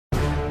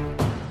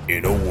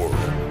In a world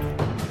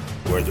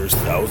where there's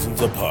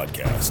thousands of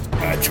podcasts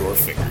at your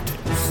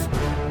fingertips,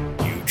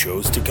 you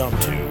chose to come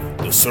to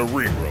the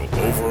Cerebro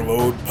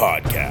Overload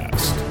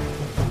Podcast.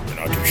 You're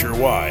not too sure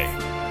why,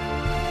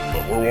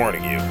 but we're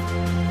warning you.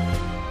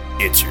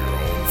 It's your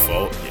own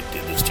fault you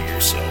did this to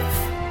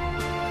yourself.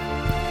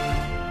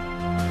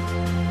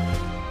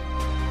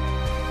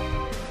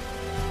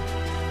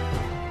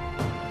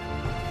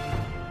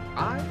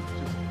 I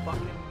just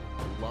fucking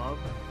love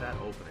that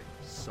opening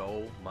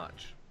so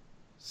much.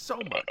 So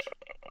much.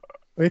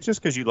 It's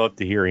just because you love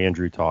to hear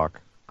Andrew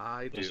talk.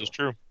 I do. This is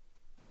true.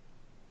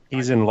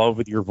 He's in love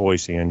with your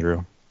voice,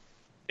 Andrew.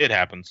 It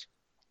happens.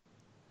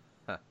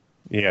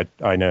 Yeah,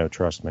 I know.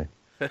 Trust me.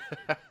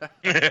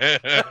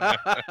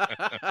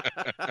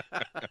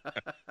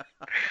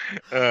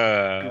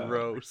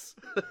 Gross.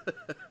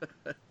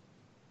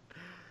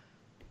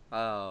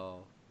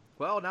 Oh.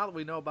 Well, now that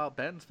we know about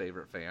Ben's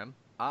favorite fan,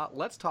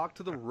 let's talk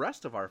to the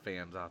rest of our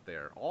fans out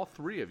there. All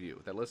three of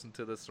you that listen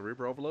to the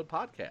Cerebro Overload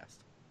podcast.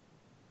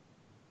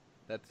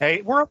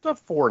 Hey, we're up to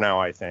 4 now,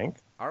 I think.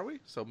 Are we?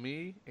 So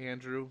me,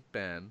 Andrew,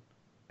 Ben,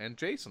 and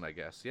Jason, I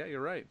guess. Yeah,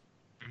 you're right.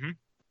 Mm-hmm.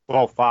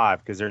 Well, 5,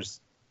 because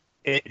there's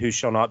it who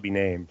shall not be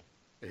named.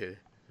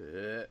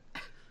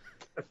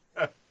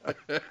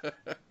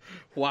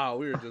 Wow,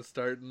 we were just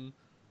starting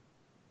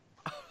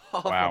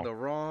off on the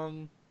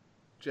wrong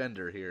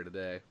gender here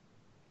today.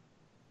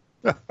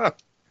 But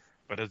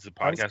has the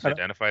podcast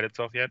identified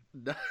itself yet?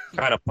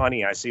 Kind of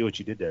funny. I see what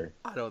you did there.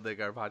 I don't think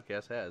our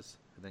podcast has.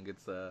 I think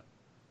it's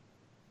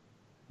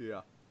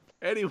yeah.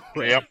 Anyway.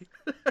 Yep.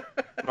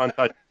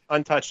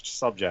 Untouched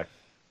subject.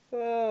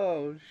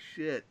 Oh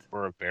shit.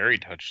 We're a very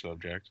touched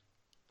subject.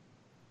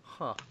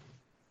 Huh.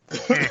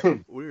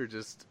 We were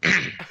just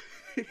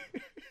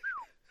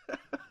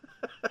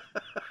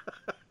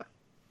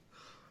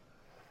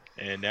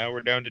And now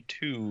we're down to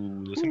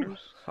 2 listeners.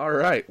 All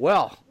right.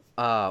 Well,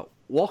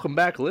 welcome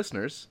back,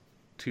 listeners,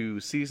 to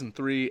season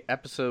 3,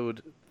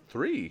 episode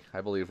 3,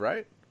 I believe,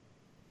 right?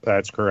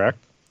 That's correct.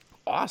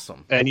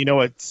 Awesome. And you know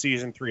what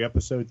season 3,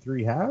 episode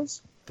 3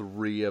 has?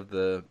 3 of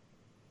the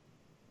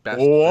best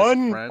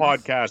One friends.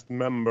 podcast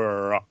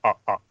member.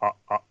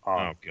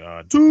 Oh,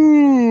 God.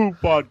 2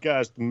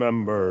 podcast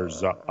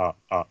members.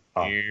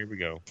 Here we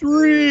go.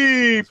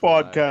 3 That's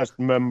why podcast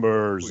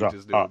members. We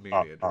just do it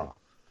immediately.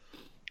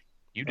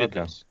 You did Okay.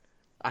 this.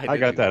 I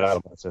got that out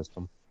of my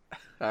system.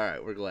 All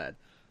right, we're glad.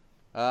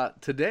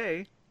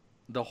 Today,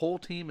 the whole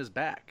team is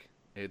back.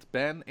 It's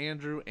Ben,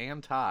 Andrew,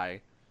 and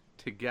Ty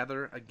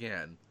together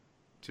again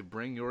to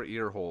bring your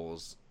ear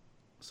holes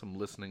some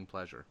listening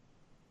pleasure.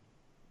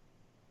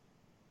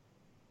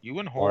 You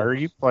and holes. Why are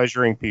you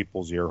pleasuring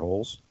people's ear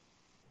holes?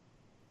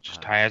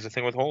 Just Ty has a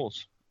thing with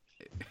holes.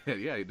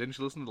 Yeah, didn't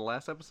you listen to the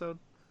last episode?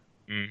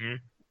 Mm-hmm.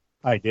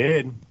 I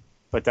did,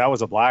 but that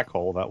was a black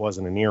hole. That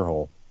wasn't an ear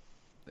hole.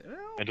 Well,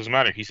 It doesn't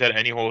matter. He said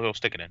any hole he'll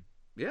stick it in.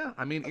 yeah,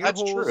 I mean, ear That's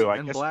holes true, I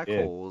and guess black you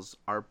did. holes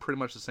are pretty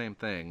much the same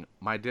thing.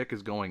 My dick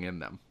is going in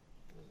them.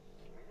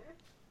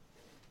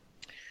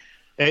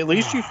 At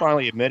least you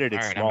finally admitted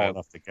it's All right, small I'm out.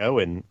 enough to go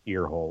in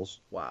ear holes.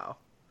 Wow.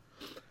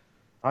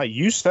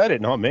 You said it,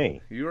 not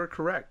me. You are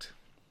correct.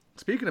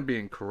 Speaking of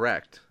being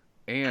correct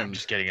I'm and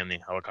just getting in the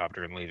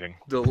helicopter and leaving.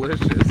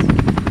 delicious, you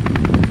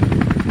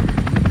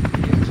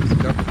can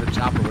just jump in the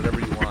chopper, whatever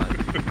you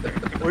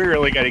want. We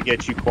really got to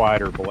get you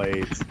quieter,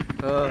 Blades.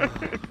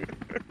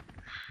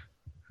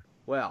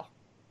 Well,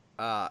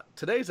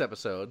 today's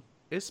episode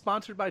is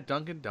sponsored by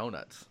Dunkin'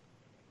 Donuts.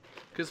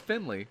 Because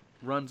Finley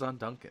runs on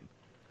Dunkin',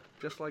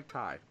 just like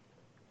Ty.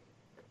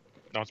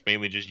 No, it's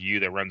mainly just you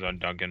that runs on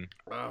Duncan.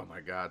 Oh my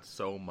god,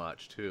 so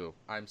much, too.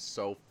 I'm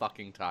so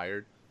fucking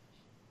tired.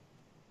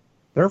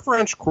 Their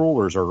French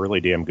crullers are really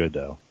damn good,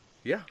 though.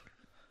 Yeah.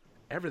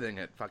 Everything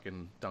at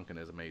fucking Dunkin'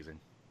 is amazing.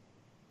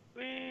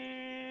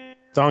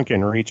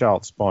 Duncan, reach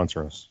out,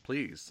 sponsor us.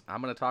 Please,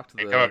 I'm going to talk to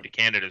Hey, come up to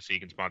Canada so you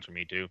can sponsor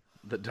me too.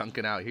 the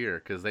Dunkin' out here,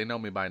 because they know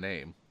me by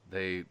name.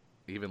 They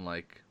even,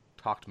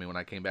 talked to me when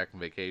I came back from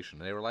vacation.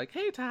 They were like,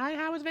 hey, Ty,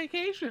 how was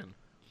vacation?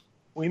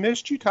 We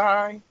missed you,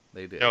 Ty.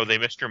 They did. No, they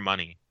missed your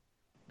money.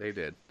 They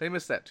did. They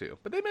missed that, too.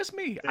 But they missed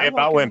me. They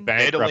about went They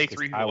had to bankrupt. lay 'cause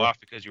 3 Ty people was- off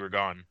because you were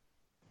gone.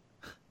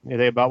 Yeah,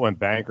 they about went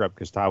bankrupt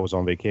because Ty was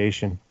on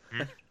vacation.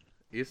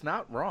 It's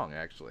not wrong,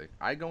 actually.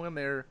 I go in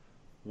there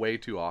way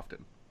too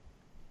often.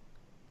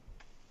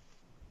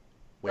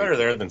 Way Better too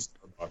there often. than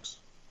Starbucks.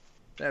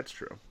 That's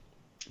true.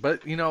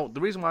 But, the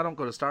reason why I don't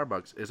go to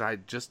Starbucks is I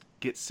just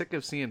get sick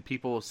of seeing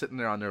people sitting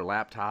there on their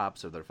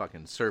laptops or their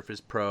fucking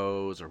Surface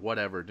Pros or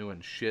whatever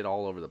doing shit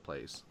all over the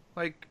place.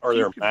 Or their keep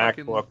your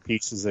fucking- MacBook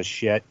pieces of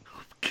shit.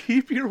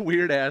 Keep your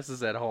weird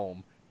asses at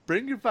home.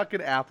 Bring your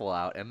fucking Apple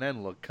out and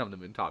then come to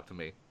me and talk to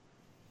me.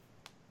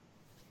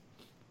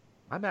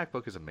 My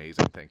MacBook is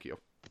amazing, thank you.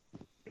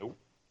 Nope.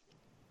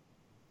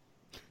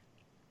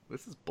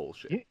 This is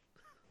bullshit. Yeah.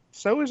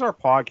 So is our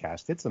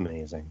podcast. It's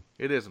amazing.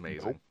 It is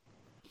amazing.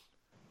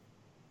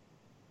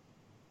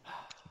 I'm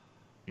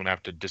gonna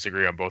have to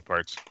disagree on both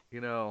parts.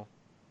 No.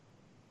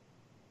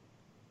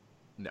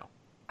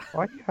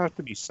 Why do you have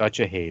to be such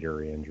a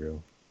hater,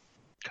 Andrew?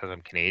 Because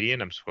I'm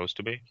Canadian, I'm supposed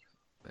to be.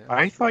 Yeah.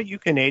 I thought you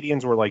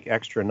Canadians were like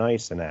extra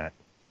nice in that.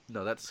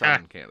 No, that's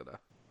Southern Canada.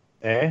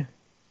 Eh?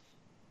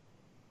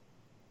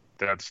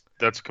 That's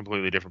a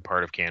completely different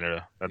part of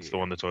Canada. That's the Yeah.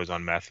 one that's always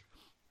on meth.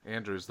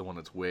 Andrew's the one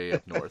that's way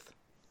up north.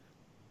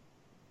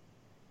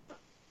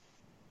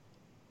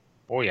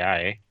 Oh yeah,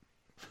 eh?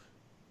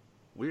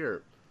 We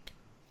are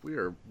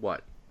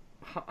what?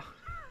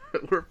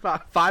 We're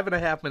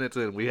 5.5 minutes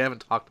in. We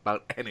haven't talked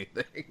about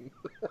anything.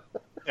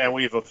 And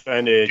we've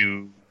offended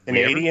Do we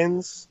ever?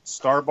 Canadians,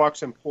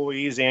 Starbucks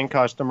employees, and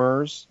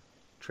customers.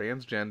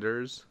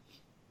 Transgenders.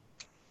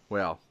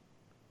 Well,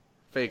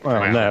 fake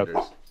Well, no.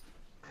 transgenders.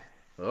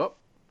 Oh,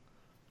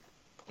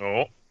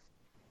 Oh,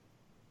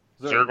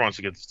 Zerg, Zerg wants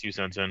to get his 2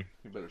 cents in.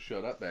 you better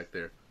shut up back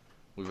there.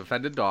 We've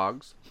offended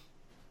dogs.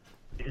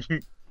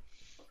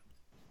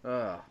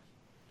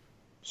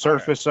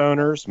 Surface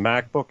owners,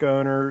 MacBook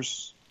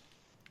owners,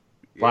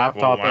 Yeah,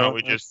 laptop Well,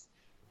 owners.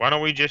 why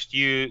don't we just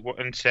use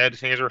instead?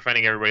 Seeing as we're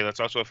offending everybody, let's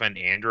also offend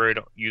Android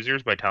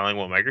users by telling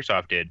what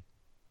Microsoft did.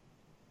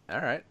 all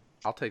right,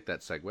 I'll take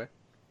that segue.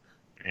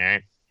 All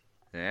right.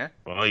 Yeah.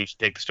 Well, you should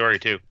take the story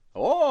too.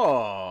 Oh.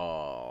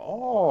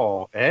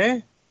 Oh,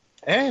 eh?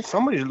 Eh?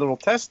 Somebody's a little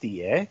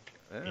testy, eh?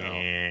 Oh.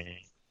 Yeah.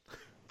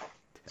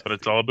 That's what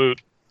it's all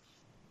about.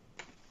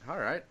 All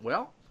right.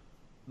 Well,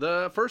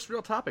 the first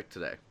real topic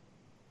today.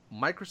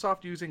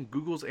 Microsoft using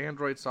Google's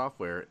Android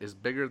software is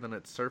bigger than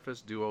its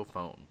Surface Duo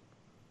phone.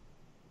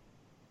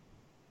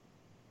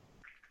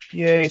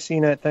 Yay,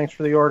 CNET. Thanks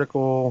for the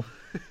article.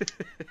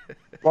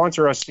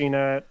 Sponsor us,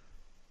 CNET.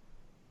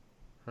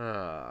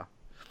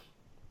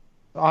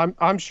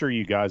 I'm sure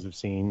you guys have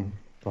seen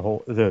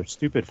the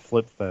stupid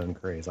flip phone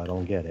craze. I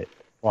don't get it.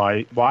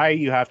 Why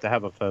you have to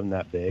have a phone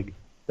that big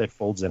that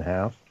folds in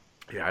half?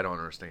 Yeah, I don't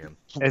understand.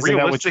 Isn't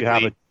that what you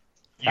have?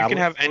 You can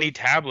have any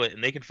tablet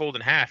and they can fold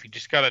in half. You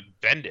just gotta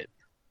bend it.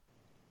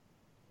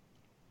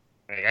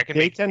 Like, I can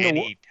They make tend to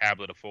any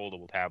tablet a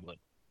foldable tablet.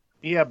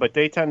 Yeah, but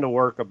they tend to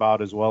work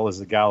about as well as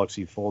the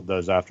Galaxy Fold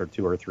does after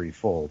 2 or 3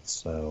 folds.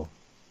 So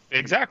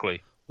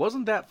Exactly.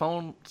 Wasn't that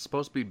phone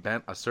supposed to be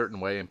bent a certain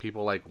way and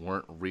people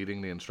weren't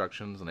reading the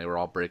instructions and they were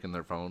all breaking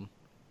their phone?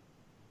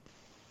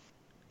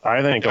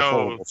 I think a No.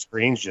 foldable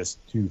screen's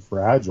just too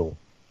fragile.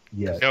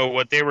 Yeah. No,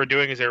 what they were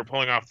doing is they were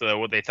pulling off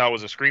what they thought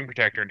was a screen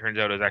protector, and turns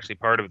out it was actually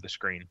part of the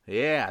screen.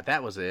 Yeah,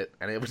 that was it.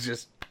 And it was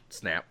just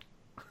snap.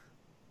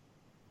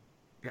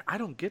 Yeah, I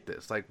don't get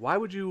this. Why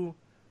would you...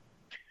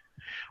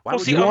 Why Well,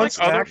 would see, you want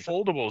unlike other snap?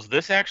 foldables,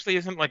 this actually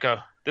isn't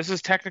this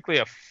is technically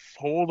a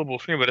foldable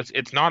screen, but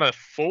it's not a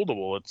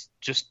foldable. It's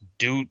just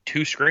two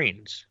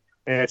screens.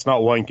 And it's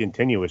not one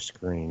continuous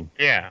screen.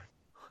 Yeah.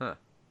 Huh.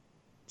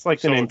 It's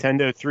like the So-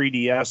 Nintendo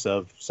 3DS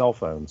of cell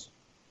phones.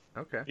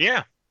 Okay.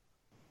 Yeah.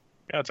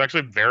 Yeah, it's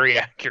actually very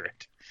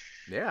accurate.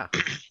 Yeah.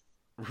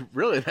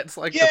 Really, that's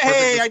the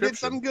perfect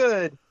description.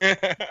 good.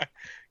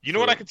 You know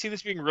what I could see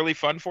this being really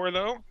fun for,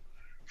 though?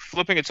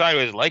 Flipping it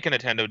sideways like a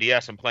Nintendo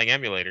DS and playing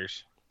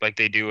emulators, like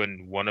they do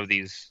in one of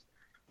these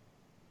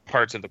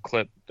parts of the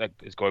clip that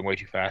is going way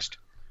too fast.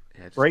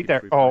 Yeah, it just Right keeps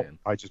there. Oh, replaying.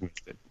 I just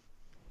missed it.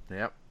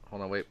 Yep.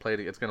 Hold on, wait. Play it.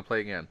 It's going to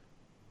play again.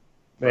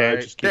 Yeah, it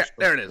Right. just keeps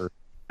There it is.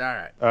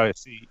 All right.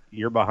 See,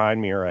 you're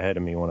behind me or ahead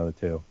of me, one of the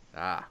two.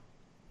 Ah.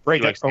 Right He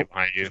there. likes to get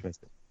behind you. Just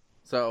missed it.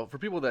 So, for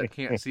people that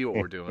can't see what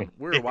we're doing,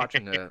 we're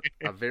watching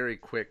a very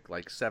quick,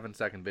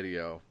 7-second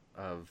video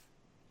of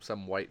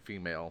some white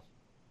female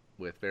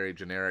with very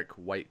generic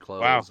white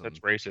clothes Wow, and that's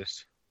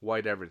racist.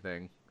 white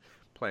everything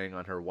playing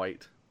on her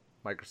white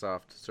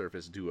Microsoft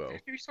Surface Duo.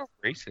 You're so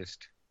racist.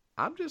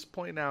 I'm just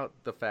pointing out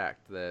the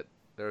fact that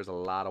there's a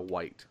lot of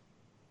white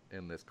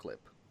in this clip.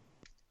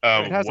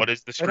 It has Um, What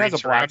is the It screen has a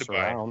black surrounded by?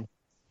 surround.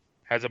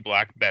 Has a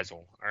black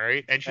bezel. All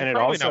right, and she's And it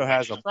probably also not.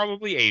 has She's a-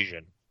 probably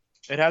Asian.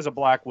 It has a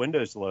black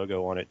Windows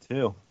logo on it,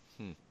 too.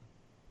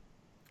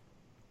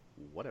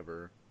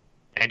 Whatever.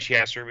 And she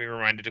has to be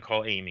reminded to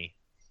call Amy.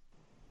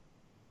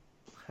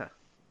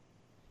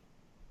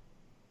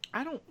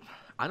 I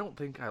don't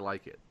think I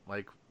like it.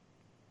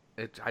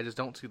 I just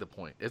don't see the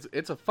point.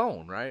 It's a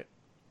phone, right?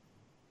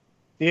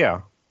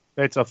 Yeah.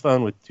 It's a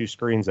phone with 2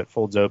 screens that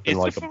folds open It's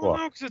like a a phone book.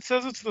 though, because it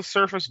says it's the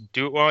Surface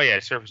Duo. Well, yeah,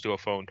 Surface Duo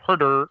phone.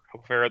 Herder.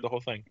 I read the whole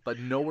thing. But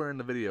nowhere in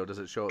the video does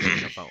it show it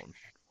being a phone.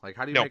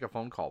 How do you No. make a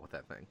phone call with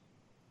that thing?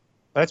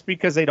 That's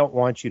because they don't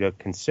want you to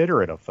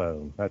consider it a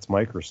phone. That's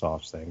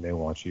Microsoft's thing. They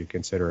want you to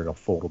consider it a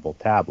foldable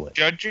tablet.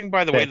 Judging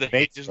by the way That the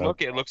makes pages sense.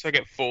 look, it looks like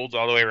it folds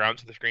all the way around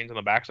to the screens on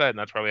the backside, and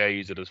that's probably how I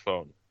use it as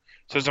phone.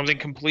 So something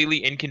completely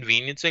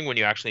inconveniencing when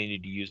you actually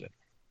need to use it.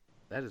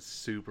 That is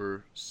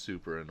super,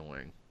 super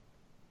annoying.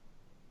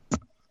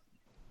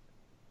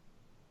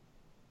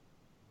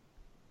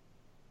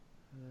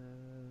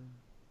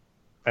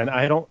 And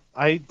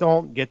I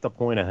don't get the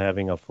point of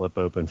having a flip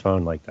open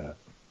phone like that.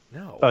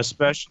 No.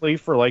 Especially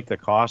for the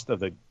cost of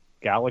the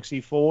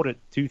Galaxy Fold at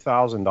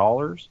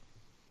 $2,000.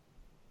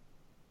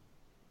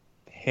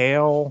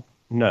 Hell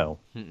no.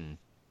 Mm-mm.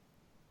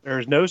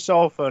 There's no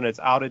cell phone that's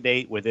out of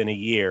date within a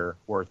year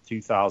worth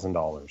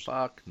 $2,000.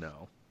 Fuck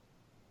no.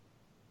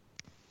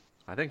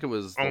 I think it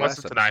was the Unless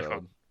last it's an episode.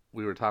 iPhone.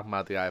 We were talking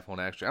about the iPhone.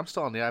 Actually, I'm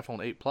still on the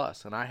iPhone 8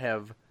 Plus, and I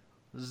have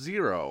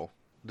zero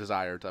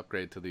desire to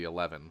upgrade to the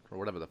 11 or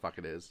whatever the fuck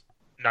it is.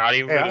 Not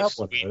even Hey, I for the have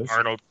one of sweet those.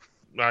 Arnold.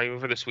 Not even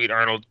for the sweet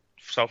Arnold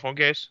cell phone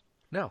case.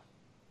 No.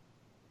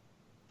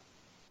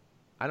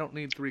 I don't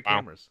need 3 Wow.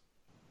 cameras.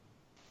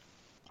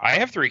 I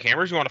have 3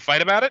 cameras. You want to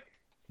fight about it?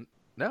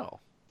 No.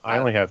 I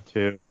only have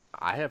 2.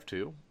 I have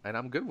 2, and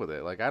I'm good with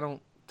it. Like, I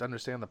don't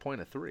understand the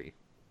point of 3.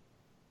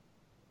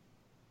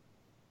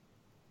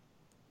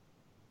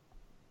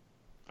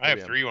 I have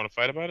Yeah. 3. You want to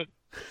fight about it?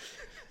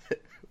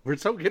 We're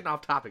so getting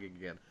off topic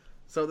again.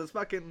 So this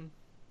fucking...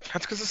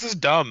 That's because this is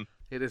dumb.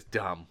 It is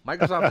dumb.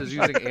 Microsoft is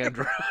using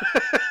Android.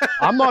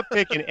 I'm not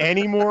picking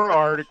any more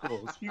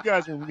articles. You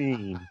guys are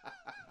mean.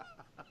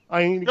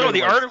 I need to go No, to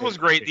the my article's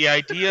state. great. The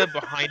idea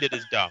behind it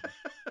is dumb.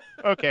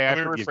 Okay, I Let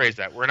me forgive rephrase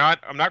that.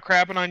 I'm not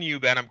crapping on you,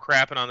 Ben. I'm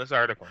crapping on this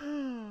article.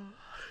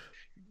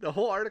 The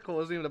whole article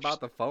isn't even about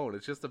the phone.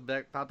 It's just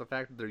about the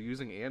fact that they're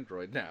using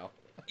Android now.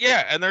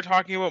 Yeah, and they're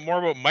talking more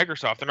about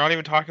Microsoft. They're not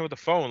even talking about the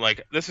phone.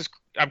 Like,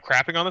 I'm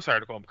crapping on this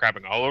article. I'm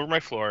crapping all over my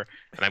floor,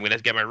 and I'm going to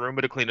get my Roomba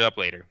to clean it up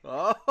later.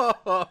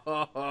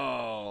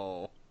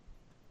 Oh,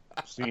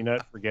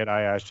 CNET, forget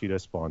I asked you to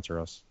sponsor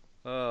us.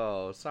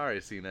 oh, sorry,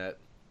 CNET.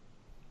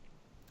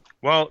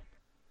 Well,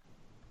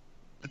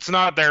 it's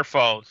not their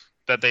fault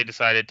that they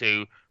decided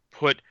to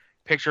put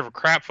a picture of a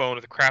crap phone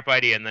with a crap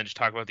idea and then just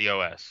talk about the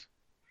OS.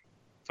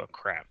 So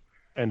crap.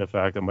 And the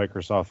fact that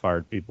Microsoft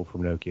fired people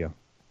from Nokia.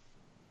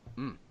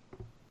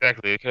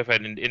 Exactly. They could have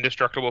had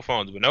indestructible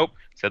phones, but nope.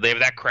 Said they have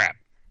that crap.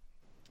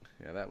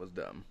 Yeah, that was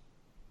dumb.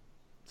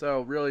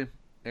 So really,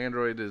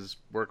 Android is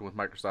working with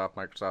Microsoft.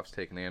 Microsoft's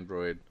taking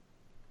Android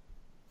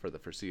for the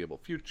foreseeable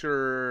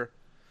future.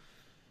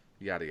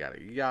 Yada yada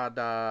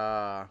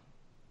yada.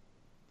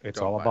 It's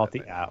Don't all buy about that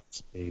the thing.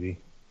 apps, baby.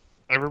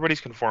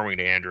 Everybody's conforming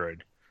to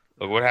Android.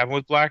 Look what happened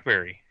with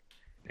BlackBerry.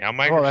 Now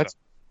Microsoft. Well,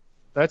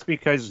 that's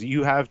because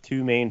you have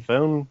 2 main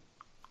phone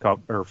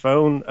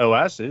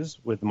OSs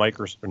with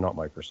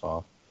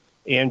Microsoft,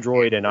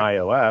 Android and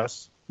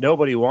iOS.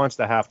 Nobody wants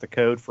to have to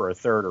code for a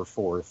 3rd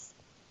or 4th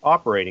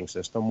operating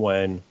system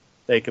when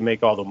they can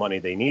make all the money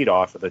they need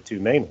off of the 2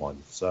 main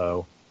ones.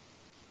 So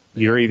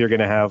you're either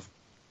going to have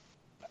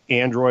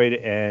Android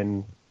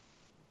and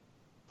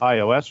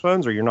iOS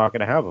phones, or you're not going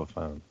to have a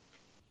phone.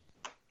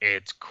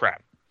 It's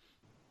crap.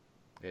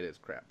 It is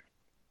crap.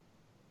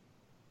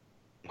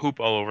 Poop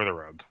all over the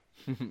rug.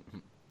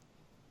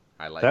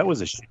 I like That it.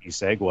 was a shitty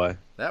segue.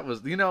 That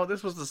was,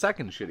 this was the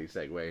second shitty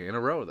segue in a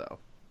row, though.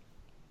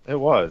 It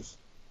was.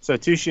 So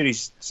 2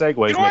 shitty segues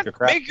You know make what? a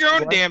crap. Make your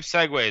own segue? damn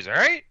segues, all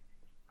right?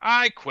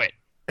 I quit.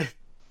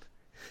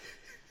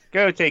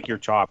 Go take your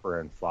chopper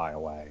and fly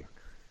away.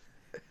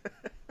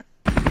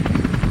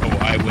 Oh,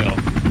 I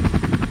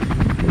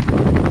will.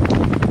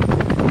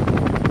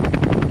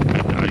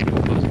 I'm not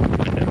even close to the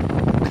window.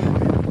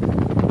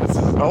 This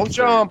is Don't absurd.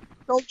 jump!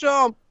 Don't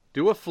jump!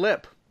 Do a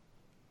flip.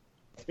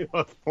 Do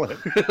a flip.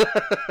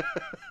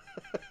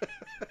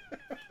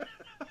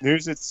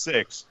 News at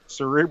 6.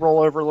 Cerebral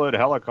overload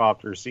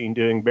helicopter seen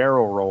doing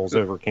barrel rolls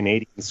over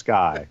Canadian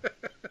sky.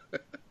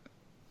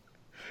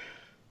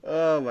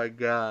 Oh my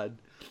god.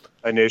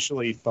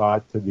 Initially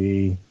thought to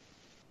be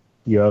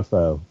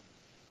UFO.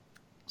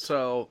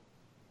 So,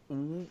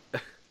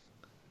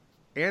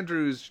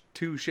 Andrew's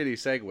 2 shitty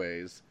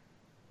segues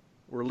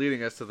were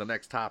leading us to the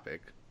next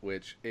topic,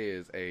 which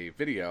is a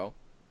video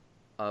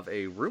of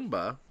a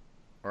Roomba,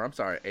 or I'm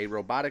sorry, a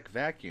robotic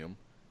vacuum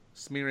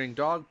smearing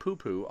dog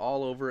poo-poo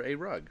all over a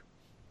rug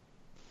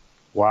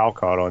While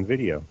caught on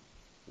video.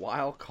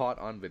 while caught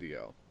on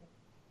video.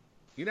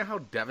 You know how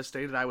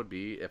devastated I would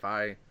be if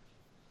I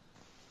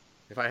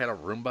had a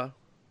Roomba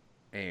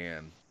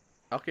and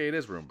okay, it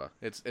is Roomba.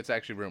 It's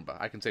actually Roomba.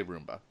 I can say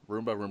Roomba.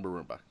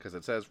 Roomba because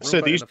it says Roomba So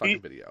in these the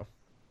fucking video.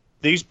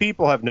 These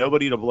people have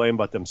nobody to blame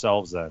but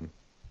themselves then.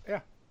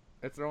 Yeah.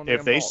 It's their own If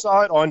damn they fault.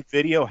 saw it on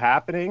video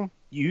happening,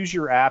 use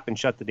your app and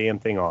shut the damn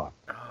thing off.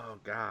 Oh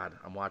god,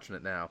 I'm watching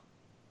it now.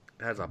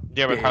 It has a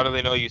Yeah, but how big- do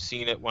they know you've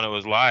seen it when it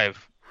was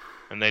live,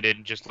 and they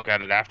didn't just look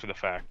at it after the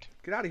fact?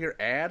 Get out of here,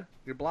 ad!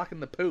 You're blocking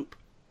the poop.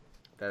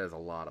 That is a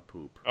lot of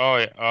poop. Oh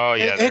yeah, oh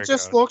yeah. there it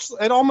just goes. looks.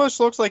 It almost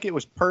looks like it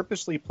was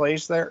purposely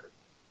placed there.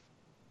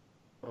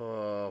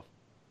 Oh.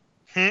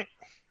 Hmm.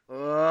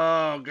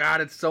 Oh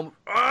god, it's so.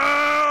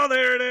 Oh,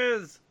 there it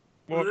is.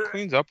 Well, it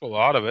cleans up a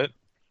lot of it.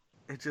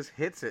 It just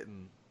hits it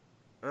and.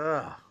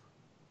 Ugh.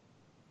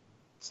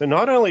 So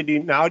not only do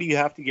you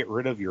have to get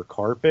rid of your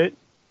carpet,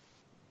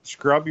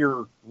 scrub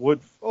your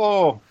wood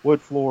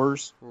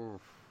floors.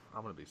 Oof,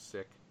 I'm gonna be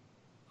sick.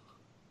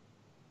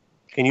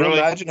 Can you Really?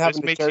 imagine This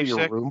having to makes tear you your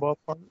sick? Roomba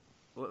apart?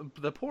 Well,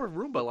 the poor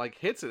Roomba like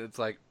hits it. It's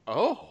like,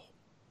 oh,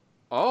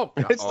 God.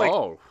 It's like-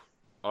 oh.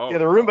 Yeah,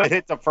 the Roomba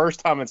hit the first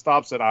time and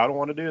stops it. I don't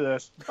want to do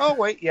this. Oh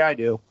wait, yeah, I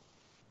do.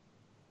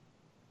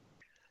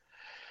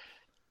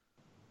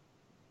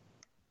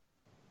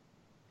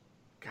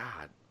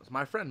 God,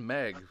 my friend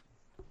Meg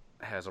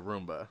has a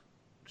Roomba.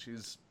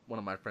 She's one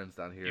of my friends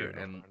down here, You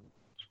know,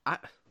 and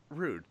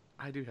rude.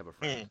 I do have a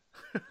friend,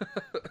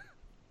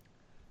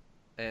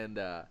 and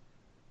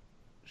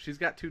she's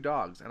got 2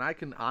 dogs, and I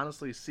can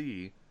honestly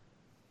see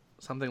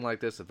something like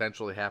this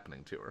eventually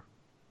happening to her.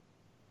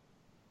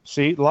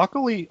 See,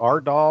 luckily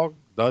our dog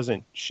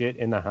doesn't shit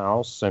in the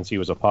house since he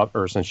was a pup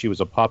or since she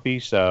was a puppy,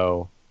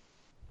 so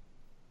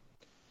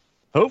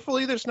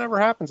hopefully this never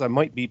happens. I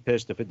might be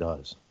pissed if it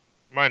does.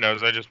 Mine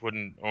does. I just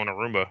wouldn't own a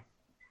Roomba.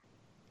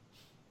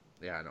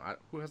 Yeah, I know.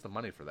 Who has the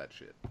money for that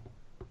shit?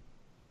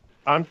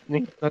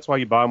 That's why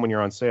you buy them when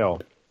you're on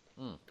sale.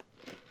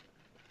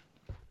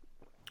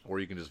 Or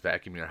you can just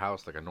vacuum your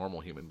house like a normal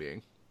human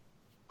being.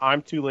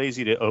 I'm too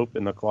lazy to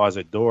open the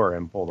closet door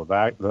and pull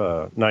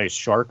the nice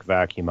Shark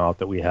vacuum out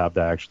that we have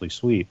to actually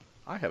sweep.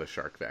 I have a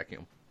Shark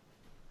vacuum.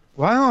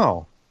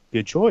 Wow,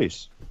 good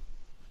choice.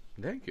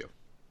 Thank you.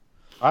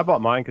 I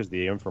bought mine because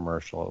the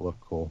infomercial. It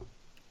looked cool.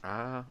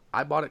 I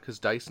bought it because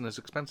Dyson is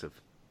expensive.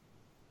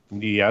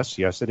 Yes,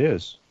 it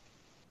is.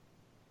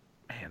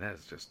 Man, that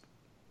is just...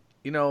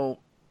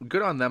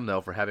 good on them,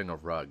 though, for having a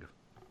rug.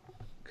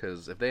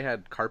 Because if they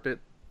had carpet,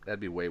 that'd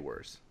be way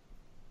worse.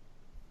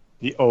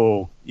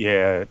 Oh,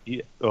 yeah.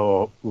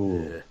 Oh,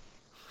 ooh.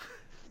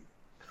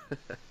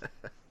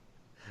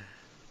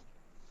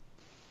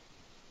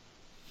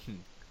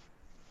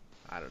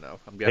 I don't know.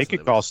 I'm They guessing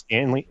could call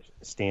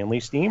Stanley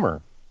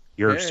Steamer.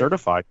 Your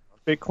certified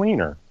carpet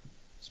cleaner.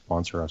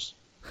 Sponsor us.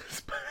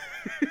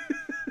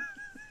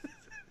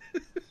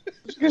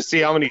 Just gonna see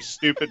how many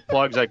stupid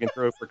plugs I can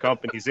throw for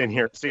companies in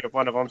here. See if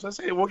one of them says,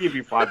 "Hey, we'll give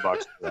you $5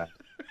 for that."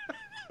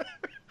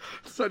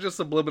 Such a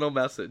subliminal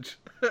message.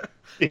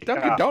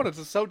 Dunkin' Donuts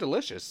is so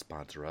delicious.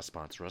 Sponsor us,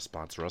 sponsor us,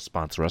 sponsor us,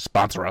 sponsor us,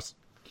 sponsor us.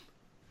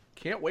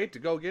 Can't wait to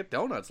go get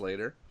donuts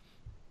later.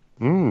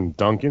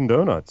 Dunkin'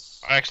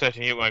 Donuts. I actually have to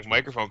mute my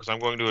microphone because I'm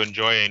going to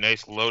enjoy a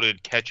nice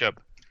loaded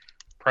ketchup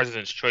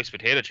President's Choice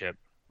potato chip.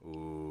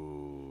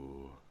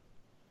 Ooh.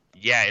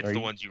 Yeah, it's the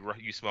ones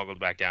you smuggled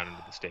back down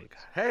into the States.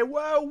 Hey,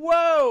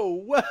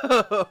 whoa!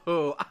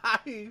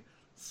 I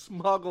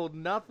smuggled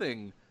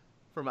nothing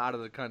from out of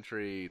the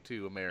country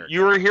to America.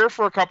 You were here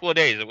for a couple of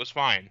days. It was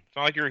fine. It's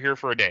not like you were here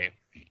for a day.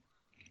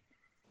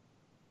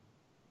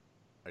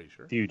 Are you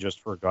sure? You just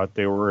forgot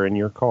they were in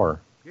your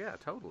car. Yeah,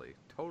 totally.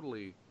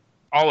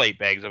 All 8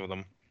 bags of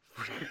them.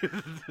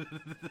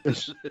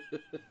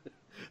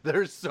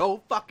 They're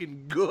so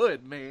fucking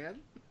good, man.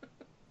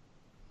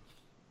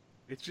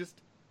 It's just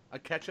a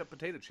ketchup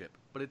potato chip,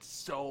 but it's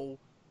so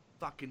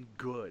fucking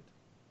good.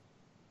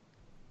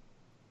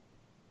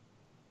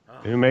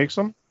 Who makes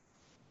them?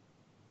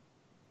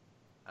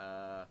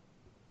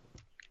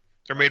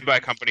 They're made by a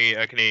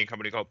Canadian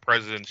company called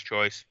President's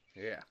Choice.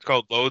 Yeah. It's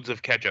called Loads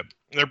of Ketchup.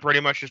 They're pretty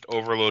much just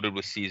overloaded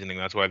with seasoning.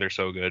 That's why they're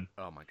so good.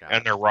 Oh my god.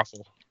 And they're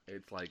Ruffle.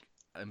 It's like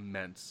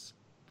immense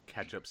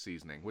ketchup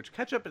seasoning, which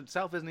ketchup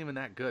itself isn't even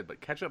that good,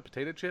 but ketchup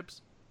potato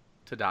chips,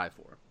 to die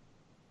for.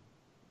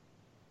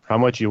 How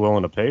much you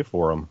willing to pay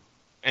for them?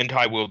 And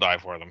Ty will die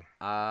for them.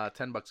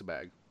 $10 a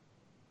bag.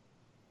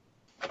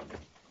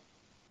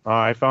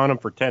 I found them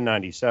for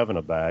 $10.97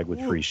 a bag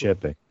with free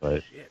shipping.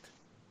 But shit.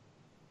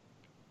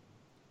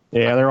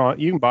 Yeah, they're on.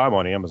 You can buy them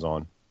on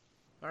Amazon.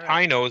 All right.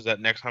 Ty knows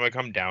that next time I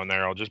come down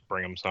there, I'll just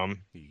bring him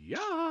some. Yes.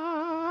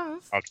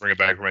 I'll bring a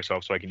bag for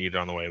myself so I can eat it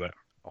on the way. But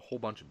a whole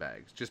bunch of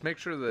bags. Just make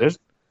sure that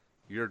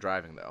you're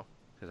driving though,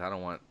 because I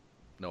don't want.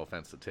 No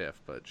offense to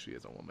Tiff, but she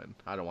is a woman.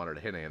 I don't want her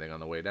to hit anything on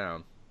the way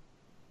down.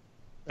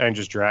 And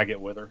just drag it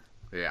with her.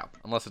 Yeah,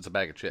 unless it's a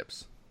bag of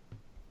chips.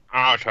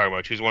 I'm not talking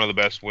about. She's one of the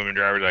best women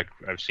drivers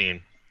I've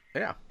seen.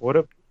 Yeah. What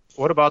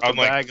about the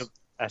bag of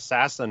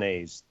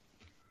Assassin's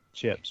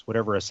chips?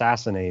 Whatever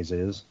Assassin's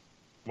is.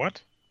 What?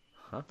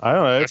 Huh? I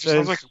don't know. That just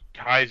sounds like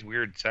Ty's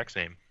weird sex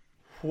name.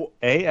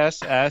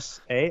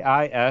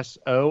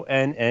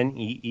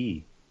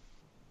 ASSAISONNEE.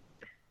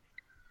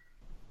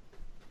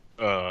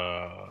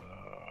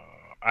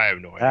 I have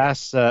no idea.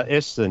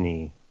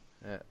 Assassin.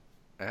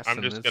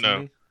 I'm just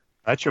gonna.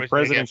 That's your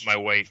president's. My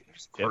weight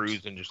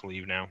cruise and just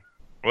leave now.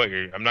 What?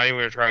 I'm not even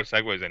gonna try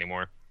segues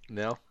anymore.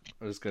 No,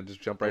 I'm just gonna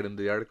jump right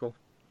into the article.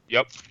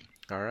 Yep.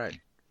 All right.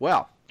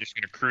 Well. Just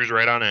gonna cruise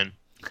right on in.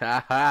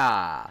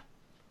 Ha.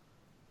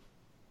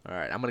 All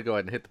right, I'm gonna go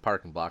ahead and hit the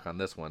parking block on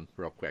this one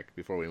real quick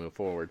before we move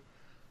forward.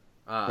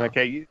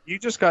 Okay, you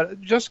just go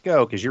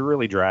because you're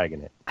really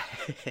dragging it.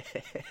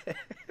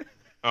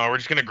 Oh, we're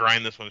just gonna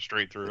grind this one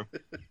straight through.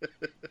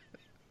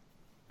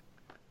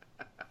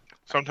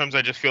 Sometimes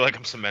I just feel like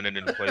I'm cemented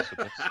into place with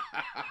this.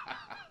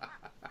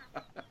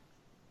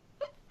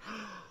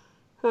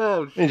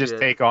 Oh, shit. And just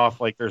take off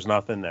like there's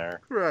nothing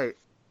there. Right.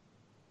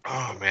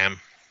 Oh man.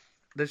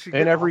 Does she?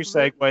 In every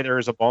segue, there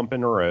is a bump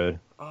in the road.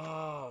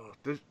 Oh,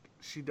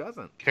 she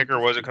doesn't. Kicker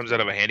was it comes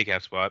out of a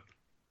handicap spot.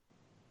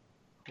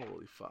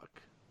 Holy fuck.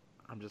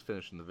 I'm just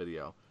finishing the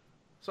video.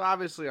 So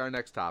obviously our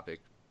next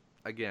topic,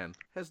 again,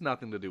 has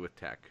nothing to do with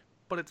tech,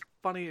 but it's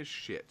funny as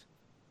shit.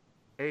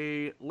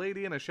 A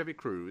lady in a Chevy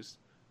Cruze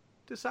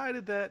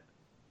decided that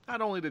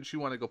not only did she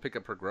want to go pick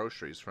up her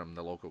groceries from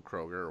the local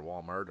Kroger or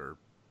Walmart or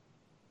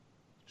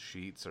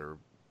Sheetz or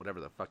whatever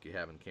the fuck you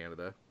have in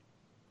Canada.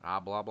 Blah,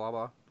 blah,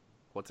 blah.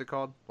 What's it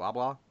called? Blah,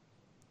 blah?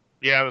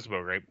 Yeah, that's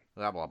about right.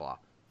 Blah, blah, blah.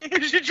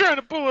 She's trying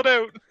to pull it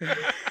out.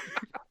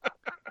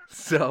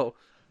 So,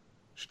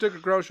 she took her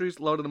groceries,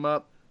 loaded them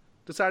up,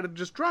 decided to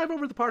just drive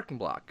over the parking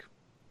block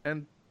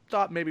and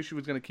thought maybe she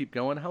was going to keep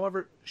going.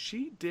 However,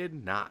 she did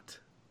not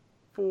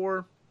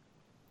for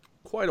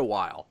quite a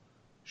while.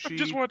 I'm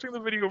just watching the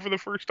video for the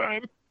first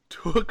time.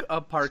 Took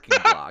a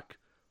parking block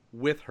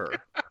with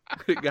her.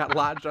 It got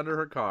lodged under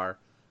her car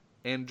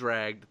and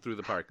dragged through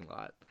the parking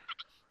lot.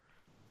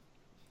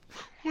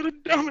 What a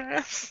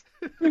dumbass.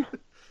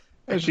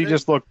 And she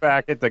just looked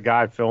back at the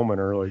guy filming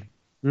her like,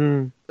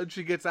 And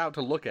she gets out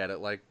to look at it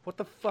like, what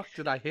the fuck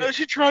did I hit? And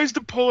she tries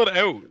to pull it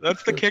out.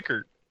 That's the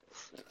kicker.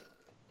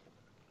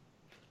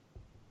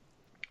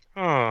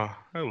 Oh,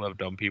 I love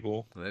dumb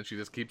people. And then she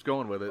just keeps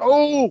going with it.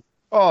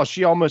 Oh,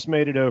 she almost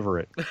made it over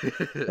it.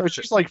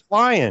 She's like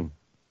flying.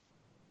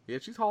 Yeah,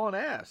 she's hauling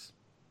ass.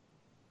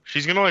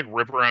 She's gonna like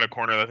rip around a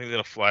corner. That thing's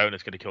gonna fly out and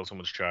it's gonna kill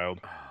someone's child.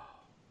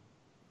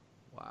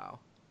 Wow.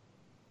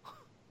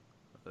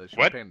 She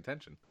What? was paying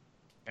attention.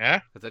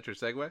 Yeah? Is that your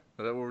segue? Is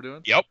that what we're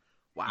doing? Yep.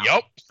 Wow.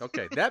 Yep.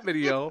 Okay, that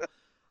video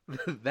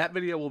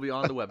will be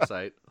on the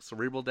website,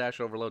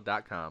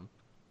 cerebral-overload.com.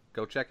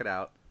 Go check it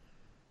out.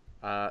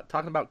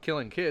 Talking about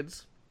killing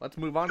kids, let's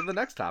move on to the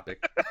next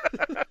topic.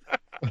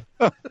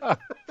 Well,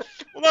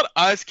 not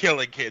us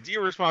killing kids.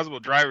 Irresponsible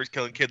drivers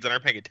killing kids that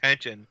aren't paying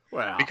attention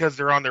Wow. because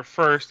they're on their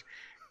first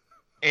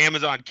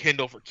Amazon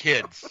Kindle for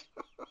kids.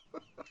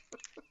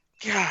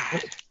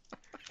 God.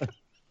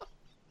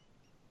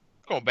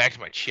 Going back to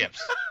my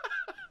chips.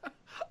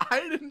 I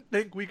didn't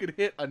think we could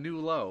hit a new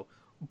low,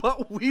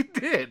 but we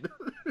did.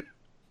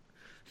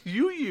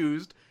 You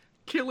used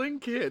killing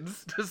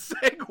kids to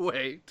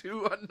segue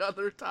to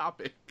another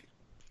topic.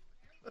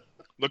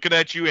 Looking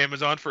at you,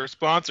 Amazon, for a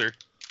sponsor.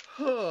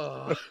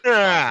 Ah.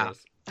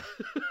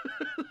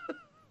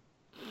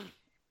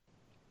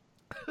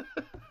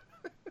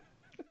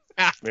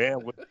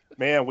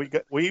 Man,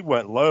 we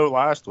went low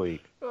last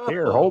week.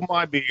 Here, hold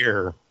my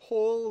beer.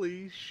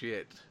 Holy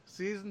shit.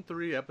 Season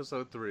 3,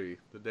 Episode 3.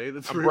 The day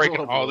that's I'm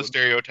breaking all the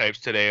stereotypes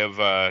today of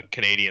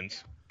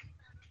Canadians.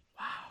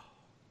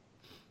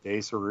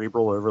 Day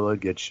Cerebral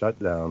Overload gets shut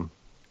down.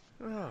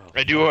 Oh.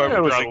 I do,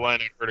 however, draw the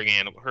line at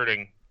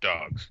hurting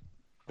dogs.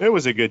 It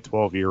was a good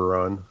 12-year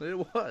run. It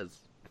was.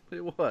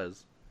 It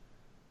was.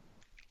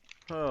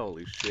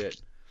 Holy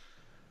shit.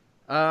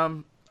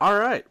 All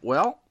right.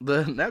 Well,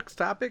 the next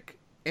topic,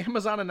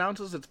 Amazon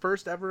announces its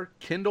first ever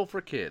Kindle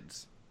for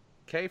Kids.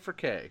 K for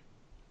K.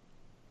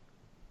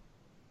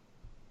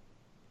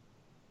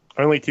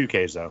 Only 2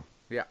 Ks, though.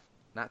 Yeah,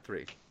 not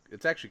 3.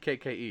 It's actually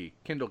KKE,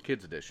 Kindle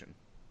Kids Edition.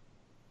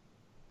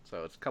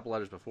 So it's a couple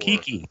letters before.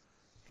 Kiki.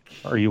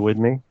 Are you with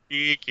me?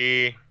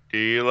 Kiki, do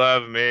you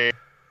love me?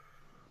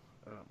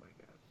 Oh, my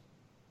God.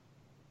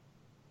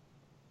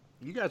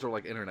 You guys are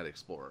like Internet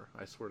Explorer,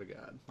 I swear to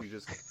God. You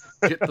just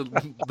get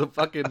the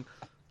fucking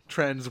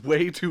trends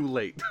way too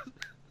late.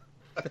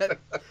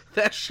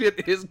 that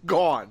shit is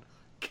gone.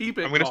 Keep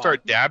it I'm going to gone.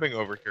 start dabbing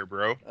over here,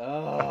 bro.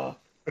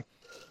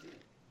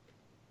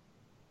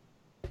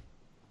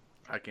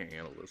 I can't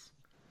handle this.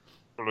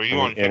 Are you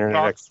on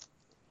Internet TikTok?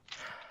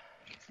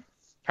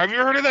 Have you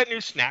heard of that new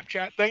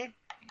Snapchat thing?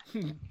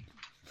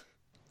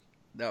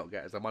 No,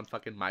 guys, I'm on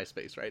fucking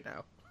MySpace right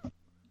now.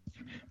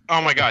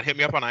 Oh my god, hit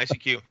me up on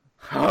ICQ.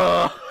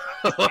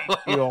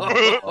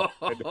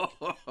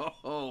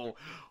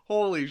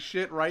 Holy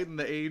shit, right in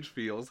the age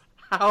feels.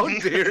 How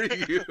dare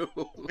you?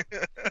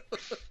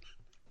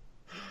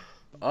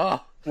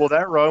 Oh. Will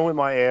that run with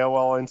my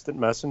AOL Instant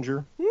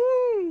Messenger?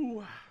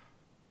 Woo!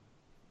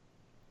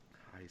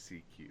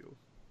 ICQ.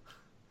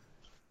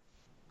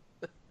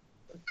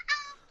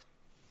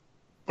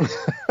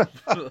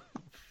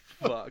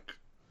 Fuck.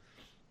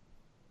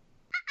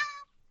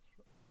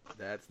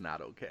 That's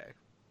not okay.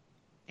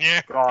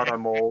 Yeah. God,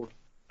 I'm old.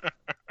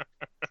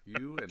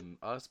 You and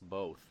us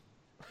both.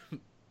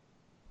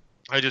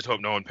 I just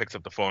hope no one picks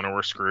up the phone or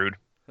we're screwed.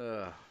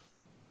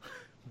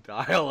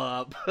 Dial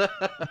up.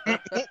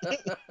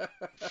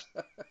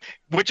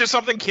 Which is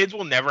something kids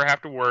will never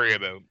have to worry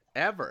about.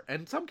 Ever.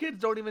 And some kids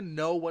don't even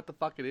know what the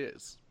fuck it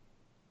is.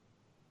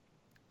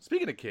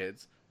 Speaking of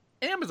kids,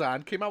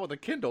 Amazon came out with a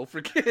Kindle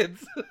for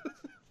kids.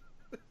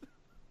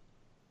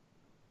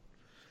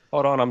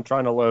 Hold on, I'm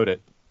trying to load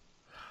it.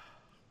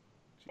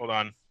 Hold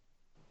on.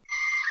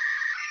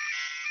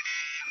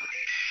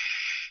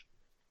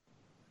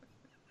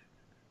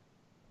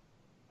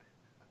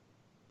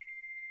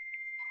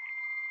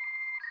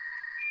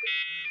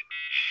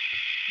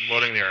 I'm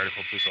loading the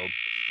article, please hold.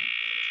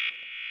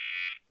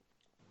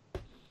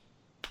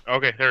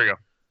 Okay, there we go.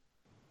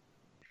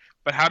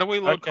 But how do we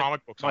load Okay.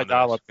 comic books My on this?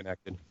 dial-up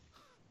connected.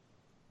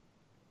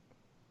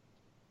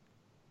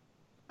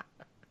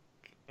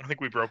 I think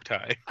we broke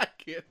Ty. I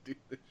can't do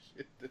this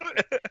shit.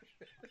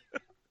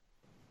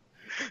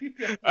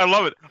 I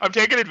love it. I'm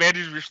taking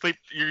advantage of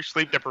your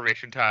sleep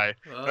deprivation, Ty.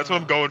 That's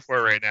what I'm going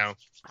for right now.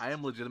 I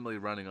am legitimately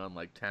running on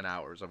like 10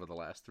 hours over the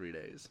last 3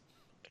 days.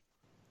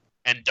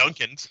 And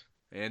Duncan's.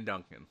 And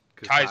Duncan.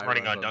 'Cause Ty's Ty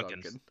running runs on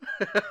Duncan's.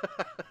 Duncan.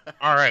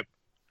 All right.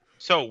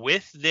 So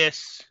with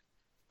this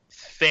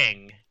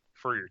thing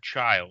for your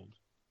child,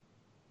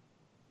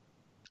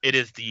 it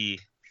is the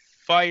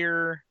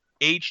Fire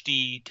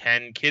HD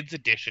 10 Kids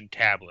Edition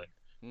tablet.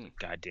 Hmm.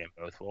 Goddamn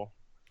mouthful.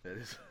 That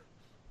is.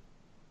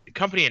 The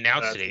company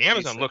announced That's today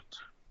Amazon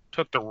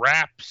took the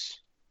wraps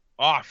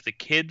off the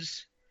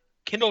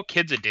Kindle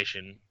Kids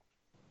Edition.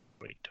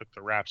 Wait, took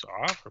the wraps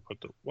off or put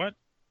the what?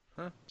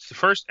 Huh? It's the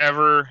first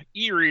ever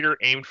e-reader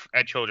aimed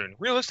at children.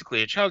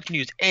 Realistically, a child can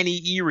use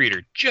any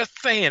e-reader.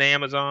 Just saying,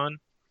 Amazon.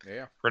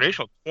 Yeah. For an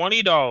additional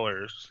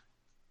 $20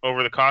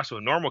 over the cost of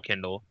a normal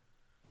Kindle,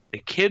 the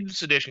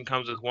Kids Edition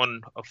comes with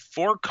one of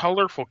 4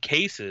 colorful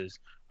cases,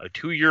 a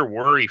 2-year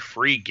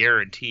worry-free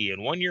guarantee,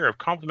 and 1 year of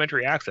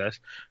complimentary access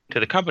to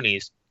the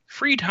company's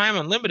free time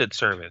unlimited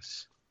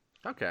service.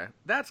 Okay,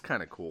 that's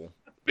kind of cool.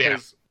 Yeah.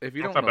 Because if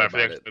you don't Not know bad for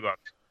the about extra it, $20.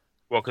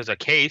 Well, because a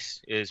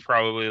case is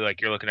probably like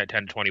you're looking at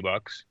 $10 to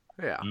 $20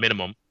 yeah,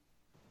 minimum.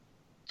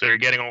 So you're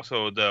getting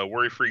also the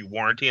worry-free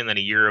warranty and then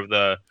a year of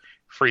the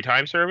free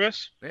time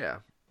service. yeah.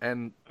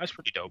 And That's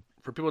pretty dope.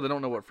 for people that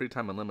don't know what Free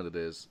Time Unlimited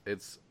is,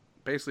 it's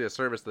basically a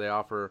service they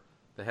offer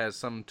that has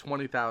some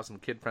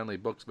 20,000 kid-friendly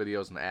books,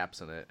 videos, and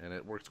apps in it, and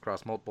it works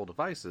across multiple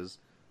devices,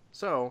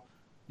 so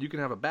you can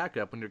have a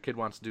backup when your kid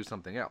wants to do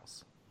something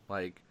else.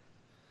 Like,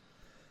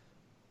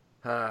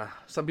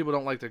 some people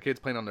don't like their kids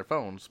playing on their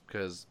phones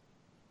because,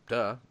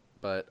 duh,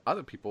 but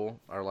other people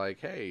are like,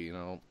 hey, you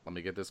know, let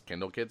me get this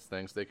Kindle Kids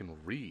thing so they can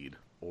read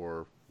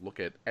or look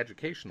at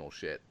educational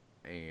shit.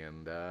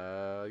 And,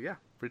 yeah,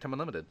 Free Time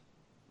Unlimited.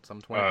 Some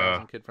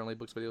 20,000 kid-friendly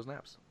books, videos, and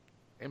apps.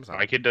 Amazon.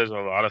 My kid does a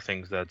lot of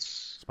things that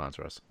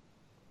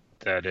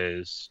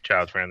is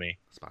child-friendly.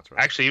 Sponsor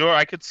us. Actually, you know what?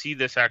 I could see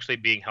this actually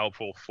being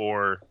helpful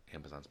for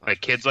Amazon sponsor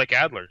like kids like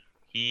Adler.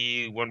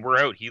 When we're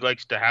out, he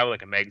likes to have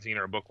like a magazine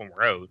or a book when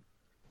we're out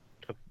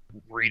to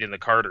read in the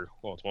car.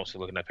 Well, it's mostly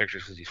looking at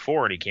pictures because he's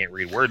 4 and he can't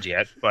read words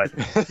yet. But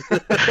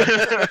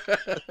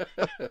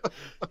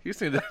You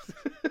see this?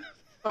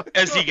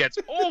 as he gets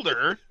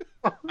older,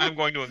 I'm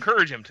going to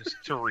encourage him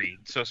to read.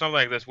 So something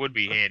like this would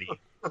be handy.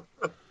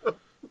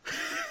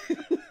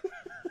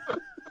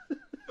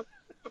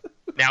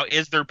 Now,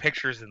 is there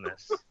pictures in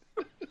this?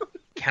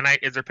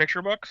 Is there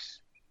picture books?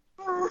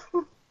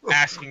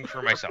 Asking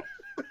for myself.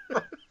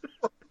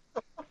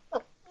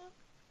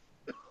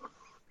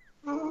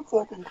 I'm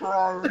fucking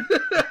crying.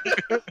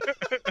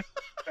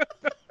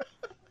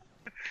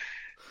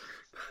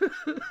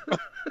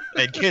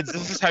 And kids,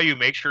 this is how you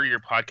make sure your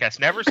podcast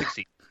never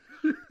succeeds.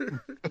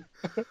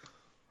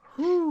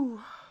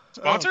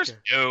 Sponsors? Okay.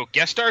 No.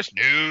 Guest stars?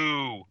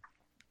 No.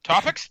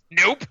 Topics?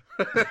 Nope.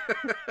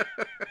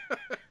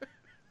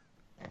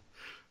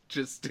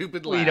 Just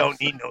stupid We laughs.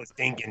 don't need no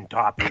stinking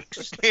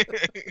topics.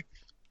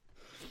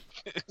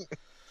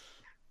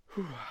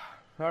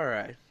 All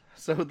right.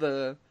 So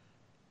the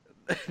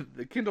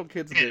Kindle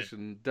Kids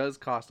edition does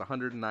cost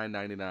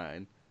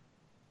 $109.99,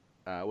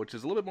 which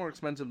is a little bit more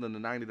expensive than the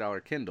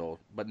 $90 Kindle,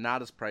 but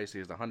not as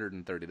pricey as the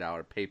 $130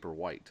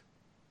 Paperwhite.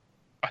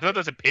 I thought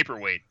that's a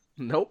paperweight.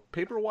 Nope,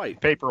 Paperwhite.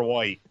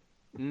 Paperwhite.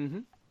 Mm-hmm.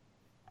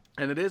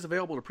 And it is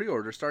available to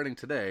pre-order starting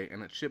today,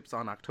 and it ships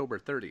on October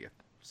 30th.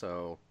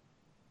 So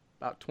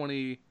about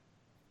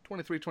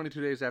 23,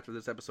 22 days after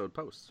this episode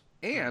posts.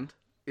 And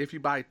if you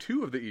buy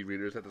 2 of the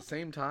e-readers at the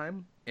same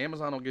time,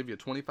 Amazon will give you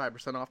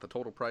 25% off the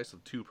total price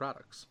of 2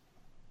 products.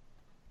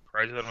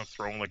 Surprised they don't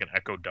throw them like an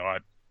Echo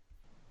Dot.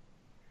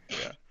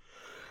 Yeah.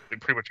 They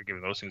pretty much are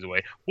giving those things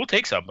away. We'll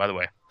take some, by the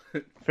way.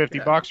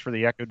 $50 for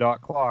the Echo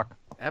Dot clock.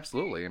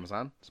 Absolutely,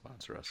 Amazon.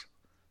 Sponsor us.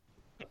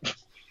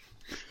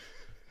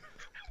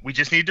 We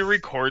just need to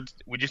record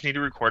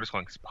us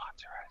going,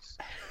 sponsor us.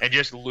 And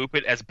just loop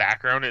it as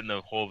background in the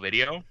whole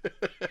video.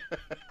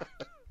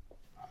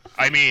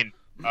 I mean,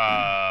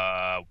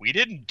 we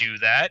didn't do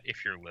that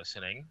if you're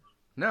listening.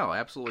 No,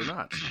 absolutely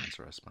not.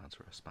 Sponsor us,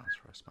 sponsor us,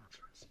 sponsor us, sponsor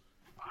us.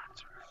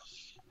 Sponsor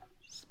us.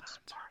 Sponsor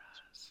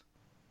us.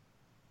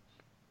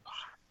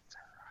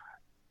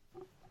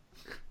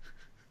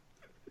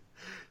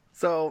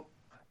 So,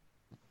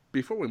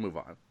 before we move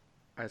on,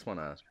 I just want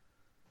to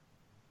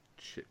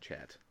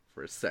chit-chat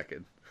for a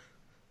second.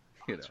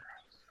 You know.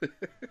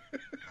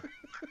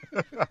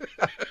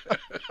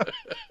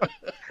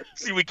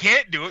 See, we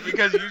can't do it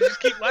because you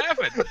just keep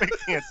laughing. We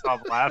can't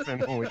stop laughing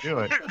when we do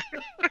it.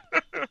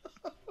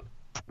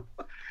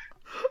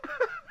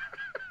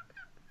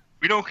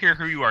 We don't care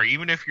who you are.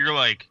 Even if you're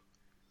like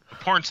a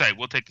porn site,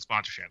 we'll take the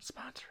sponsorship.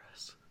 Sponsor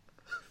us.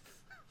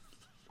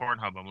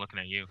 Pornhub, I'm looking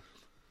at you.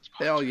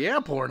 Hell yeah,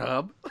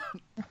 Pornhub.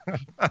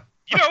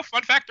 You know,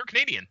 fun fact, they're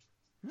Canadian.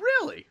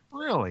 Really?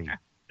 Really?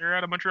 They're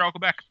out of Montreal,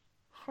 Quebec.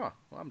 Huh.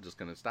 Well, I'm just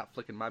going to stop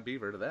flicking my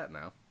beaver to that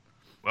now.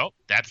 Well,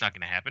 that's not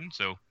going to happen,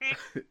 so...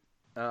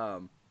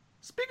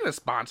 Speaking of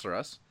sponsor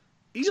us,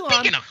 Elon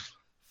Speaking of...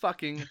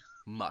 fucking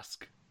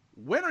Musk.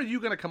 When are you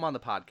going to come on the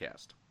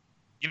podcast?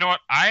 You know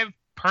what? I've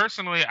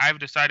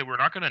decided we're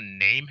not going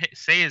to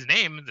say his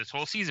name this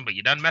whole season, but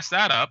you done messed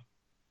that up.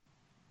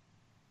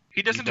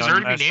 He doesn't You done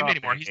deserve to be messed named up,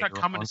 anymore. He's not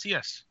Andrew. coming to see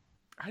us.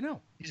 I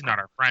know. He's not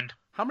our friend.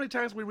 How many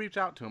times we reached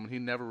out to him and he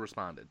never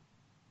responded?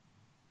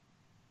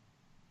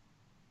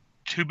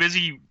 Too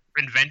busy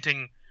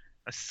inventing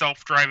a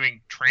self-driving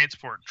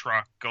transport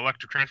truck,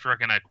 electric transport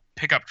truck, and a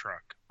pickup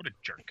truck. What a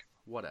jerk.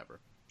 Whatever.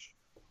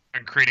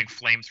 And creating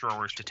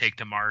flamethrowers to take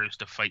to Mars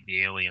to fight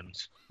the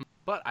aliens.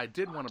 But I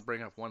did want to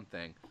bring up one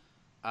thing.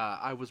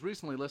 I was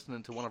recently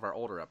listening to one of our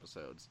older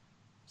episodes,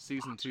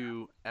 Season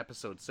 2,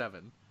 Episode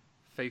 7,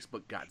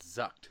 Facebook got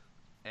zucked.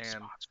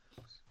 And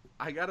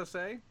I gotta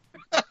say,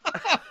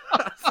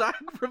 aside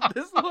from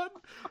this one,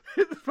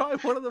 it's probably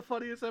one of the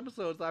funniest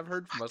episodes I've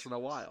heard from us in a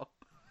while.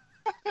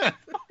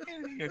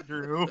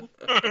 Andrew.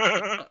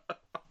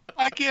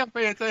 I can't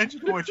pay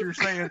attention to what you're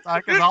saying,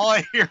 because all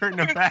I hear in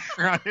the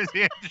background is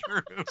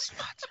Andrew.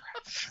 Sponsor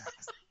us.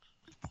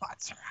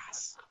 Sponsor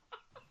us.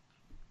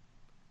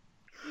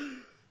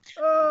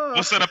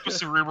 We'll set up a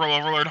Cerebral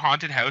Overload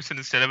haunted house, and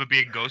instead of it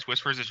being Ghost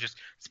Whispers, it's just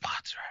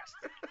sponsor us.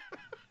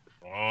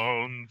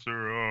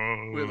 Sponsor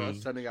us. With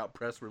us sending out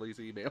press release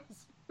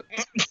emails.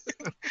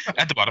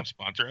 At the bottom,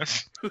 sponsor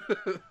us.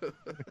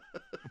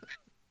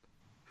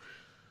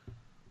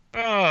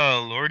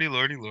 Oh, lordy,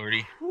 lordy,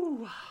 lordy.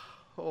 Whew.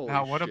 Holy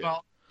Now,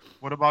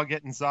 what about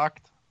getting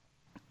zucked?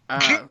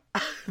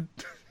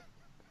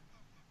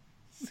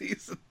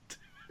 Season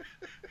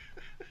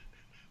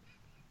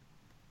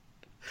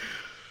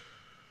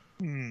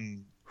 2.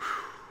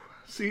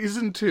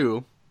 Season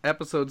 2,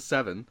 Episode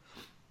 7.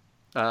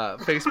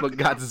 Facebook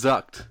got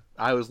zucked.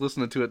 I was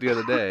listening to it the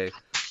other day,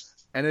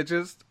 and it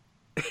just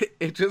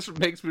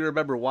makes me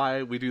remember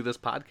why we do this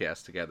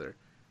podcast together.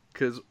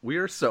 Because we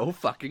are so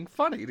fucking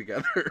funny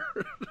together.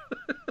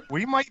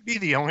 We might be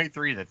the only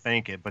three that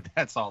think it, but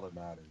that's all that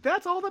matters.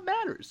 That's all that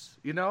matters,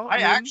 you know?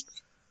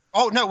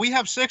 Oh, no, we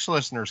have 6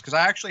 listeners, because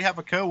I actually have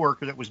a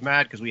coworker that was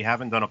mad because we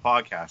haven't done a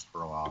podcast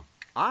for a while.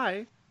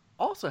 I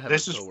also have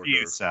This a is for coworker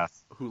you,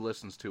 Seth. who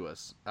listens to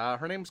us.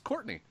 Her name's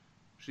Courtney.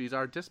 She's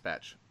our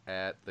dispatch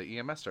at the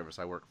EMS service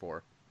I work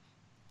for.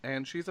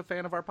 And she's a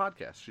fan of our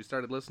podcast. She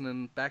started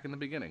listening back in the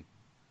beginning.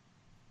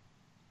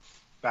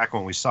 Back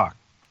when we sucked.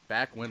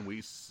 Back when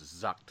we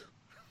zucked.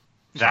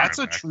 That's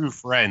a true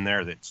friend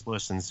there that's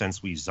listened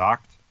since we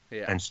zucked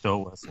and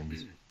still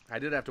listens. I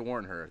did have to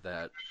warn her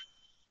that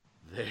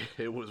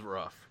it was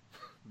rough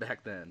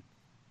back then.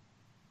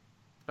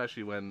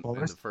 Especially when in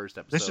the first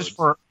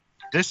episode.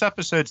 This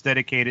episode's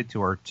dedicated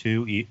to our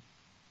 2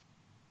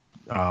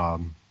 I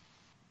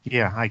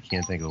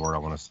can't think of the word I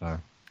want to say.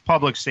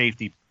 Public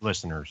safety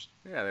listeners.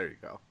 Yeah, there you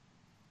go.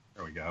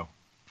 There we go.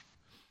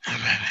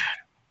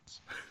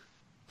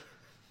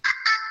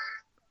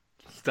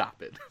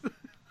 Stop it.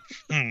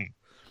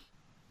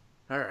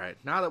 All right,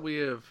 now that we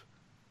have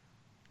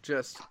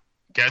just...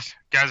 Guys,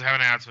 I have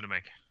an announcement to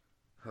make.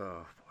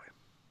 Oh,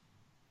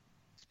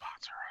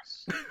 Sponsor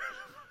us.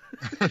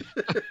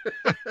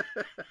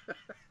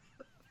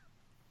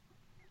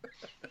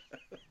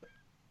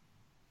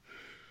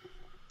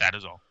 That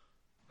is all.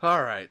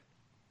 All right.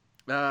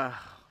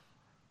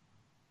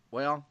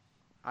 Well,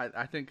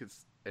 I think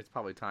it's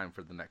probably time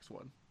for the next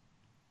one.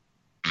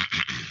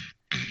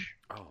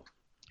 Oh.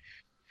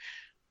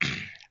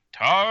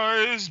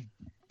 Ty's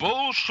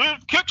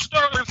bullshit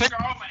Kickstarter thing.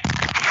 Oh, man.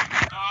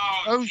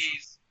 Oh,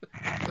 jeez.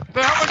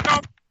 That was no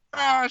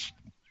crash.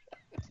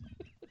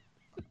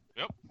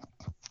 Yep.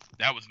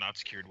 That was not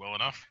secured well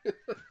enough.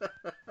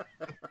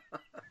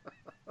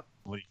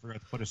 Well, you forgot to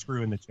put a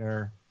screw in the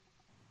chair.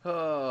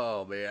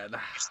 Oh, man.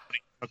 Somebody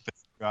took the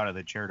screw out of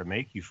the chair to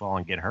make you fall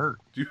and get hurt.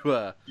 Do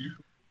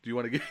you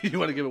want to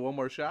give it one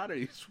more shot, or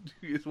you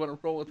just want to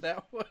roll with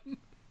that one?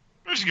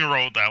 I'm just gonna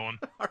roll with that one.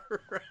 All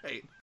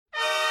right.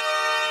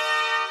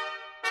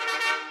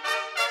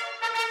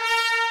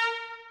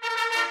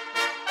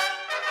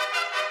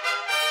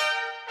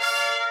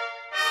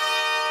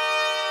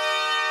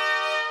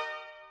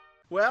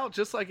 Well,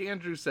 just like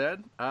Andrew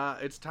said,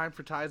 it's time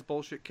for Ty's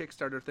bullshit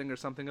Kickstarter thing or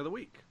something of the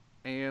week.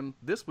 And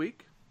this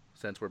week,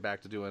 since we're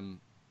back to doing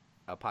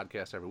a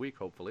podcast every week,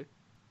 hopefully,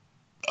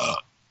 the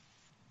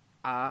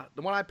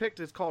one I picked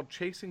is called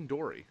Chasing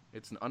Dory.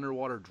 It's an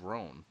underwater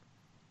drone.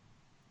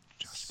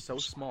 So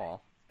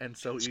small and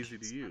so easy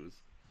to use.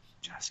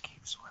 Just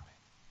keep swimming.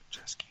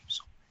 Just keep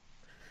swimming.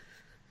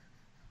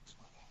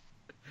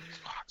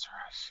 Sponsor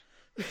us.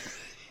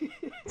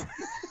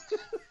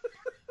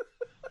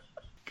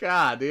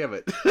 God damn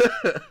it.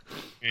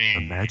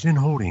 Imagine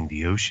holding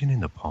the ocean in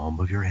the palm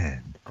of your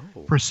hand.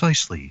 Oh.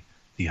 Precisely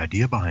the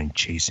idea behind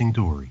Chasing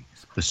Dory,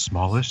 the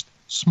smallest,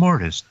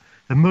 smartest,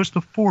 and most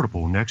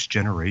affordable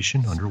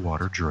next-generation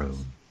underwater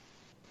drone.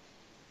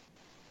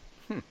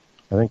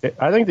 I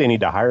think they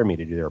need to hire me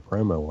to do their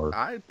promo work.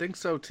 I think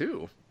so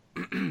too.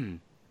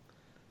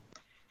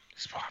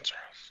 Sponsor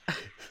us.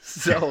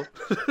 So,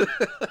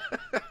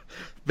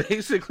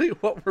 basically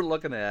what we're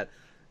looking at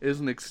is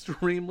an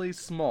extremely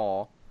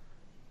small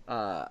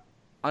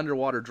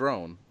underwater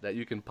drone that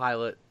you can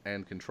pilot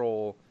and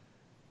control,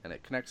 and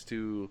it connects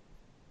to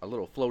a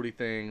little floaty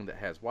thing that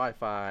has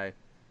Wi-Fi.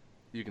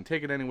 You can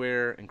take it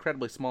anywhere,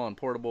 incredibly small and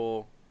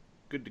portable,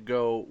 good to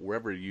go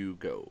wherever you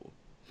go.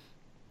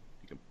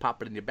 You can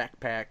pop it in your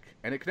backpack,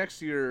 and it connects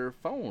to your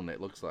phone,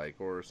 it looks like,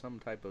 or some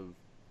type of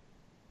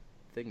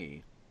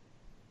thingy.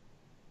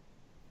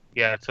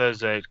 Yeah, it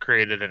says it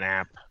created an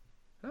app.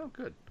 Oh,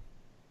 good.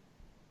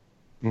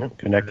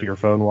 Connect to your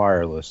phone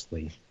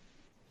wirelessly.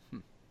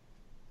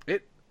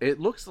 It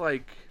looks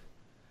like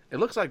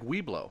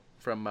Weeblo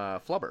from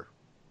Flubber.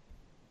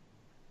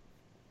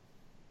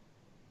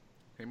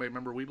 Anybody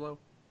remember Weeblo?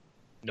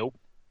 Nope.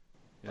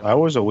 Yeah. I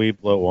was a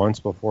Weeblo once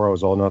before I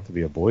was old enough to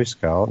be a Boy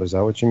Scout. Is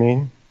that what you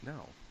mean? No,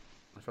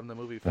 from the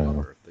movie Oh.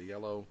 Flubber, the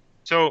yellow.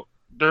 So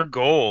their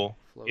goal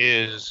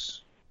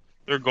floaty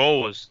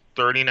was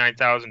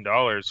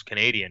 $39,000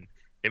 Canadian.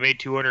 They made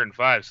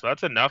 205, so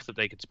that's enough that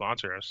they could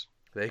sponsor us.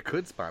 They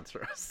could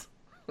sponsor us.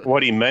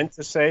 What he meant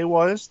to say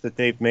was that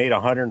they've made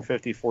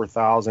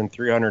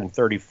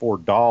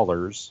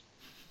 $154,334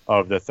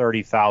 of the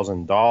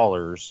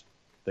 $30,000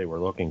 they were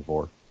looking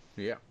for.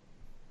 Yeah.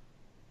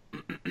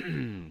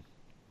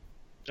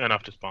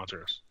 Enough to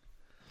sponsor us.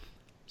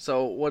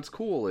 So what's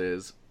cool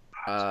is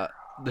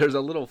there's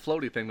a little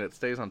floaty thing that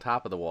stays on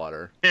top of the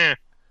water, Eh,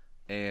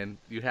 and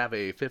you have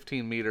a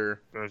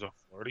 15-meter there's a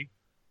 40.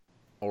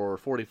 or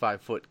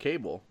 45-foot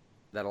cable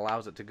that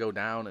allows it to go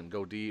down and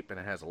go deep, and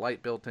it has a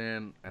light built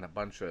in and a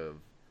bunch of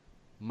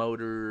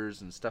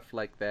motors and stuff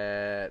like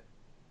that,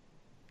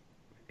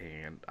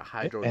 and a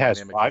hydrodynamic It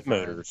has 5 design.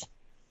 motors.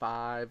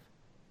 5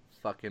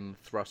 fucking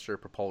thruster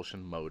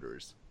propulsion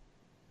motors.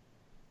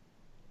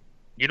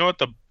 You know what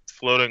the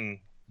floating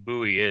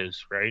buoy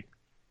is, right?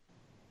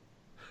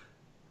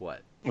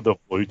 What? The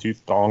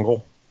Bluetooth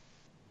dongle.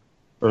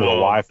 Or the Well,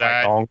 Wi-Fi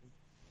that- dongle.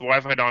 The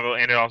Wi-Fi dongle,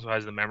 and it also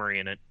has the memory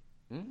in it.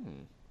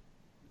 Mm.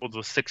 Well,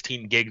 the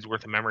 16 gigs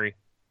worth of memory.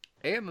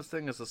 And this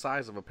thing is the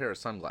size of a pair of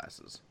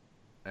sunglasses,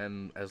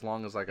 and as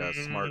long as like a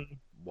smart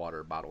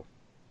water bottle.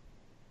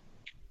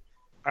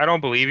 I don't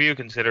believe you,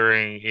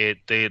 considering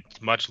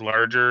it's much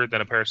larger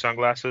than a pair of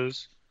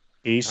sunglasses.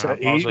 He said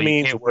he Also, you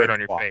means can't wear it on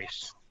your width-wise.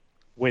 face.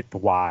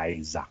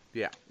 Width-wise.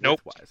 Yeah.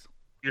 Nope. Width-wise.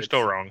 You're It's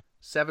still wrong.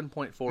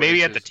 7.4.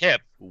 Maybe inches at the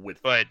tip,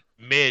 width. but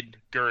mid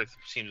girth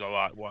seems a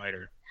lot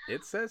wider.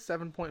 It says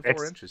 7.4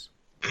 It's- inches.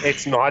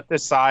 It's not the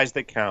size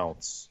that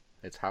counts.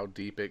 It's how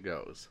deep it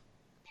goes.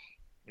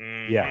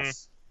 Mhm.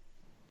 Yes.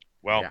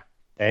 Well, Yeah.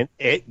 And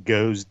it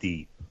goes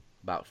deep.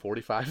 About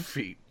 45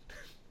 feet.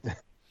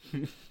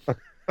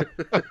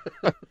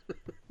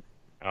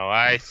 oh,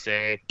 I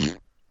say.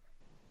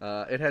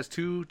 It has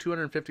two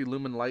 250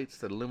 lumen lights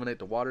that illuminate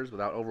the waters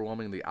without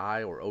overwhelming the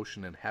eye or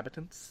ocean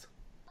inhabitants.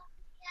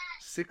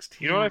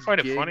 16 You know what I find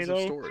it gigs funny, of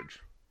though? storage.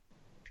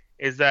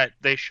 Is that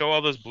they show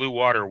all this blue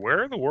water.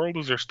 Where in the world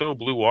is there still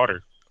blue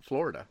water?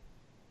 Florida.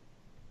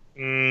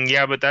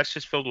 Yeah, but that's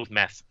just filled with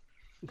meth.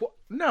 What?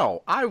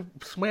 No, I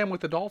swam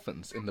with the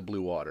dolphins in the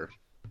blue water.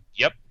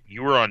 Yep,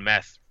 you were on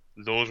meth.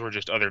 Those were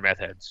just other meth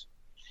heads.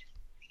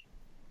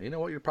 You know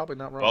what? You're probably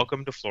not wrong.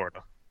 Welcome to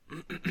Florida.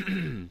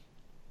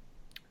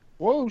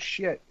 Whoa,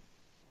 shit.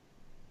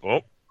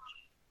 Oh,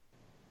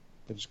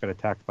 I just got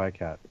attacked by a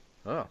cat.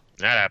 Oh.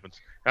 that happens.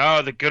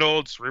 Oh, the good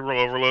old cerebral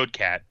overload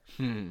cat.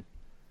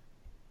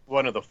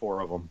 One of the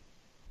 4 of them.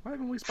 Why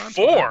haven't we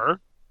sponsored that? 4?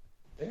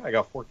 Yeah, I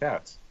got 4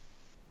 cats.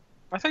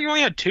 I thought you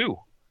only had 2.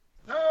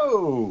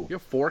 No. You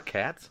have 4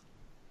 cats?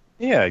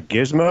 Yeah,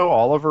 Gizmo,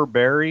 Oliver,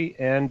 Barry,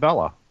 and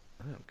Bella.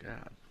 Oh,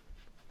 God.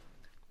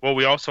 Well,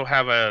 we also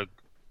have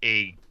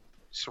a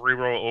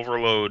cerebral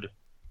overload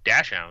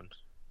dash hound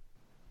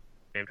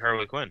named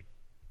Harley Quinn.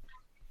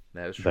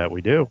 That is true. That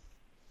we do.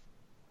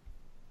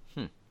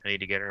 I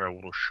need to get her a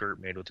little shirt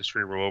made with the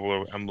cerebral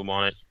overload emblem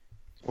on it.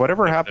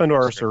 Whatever Like happened that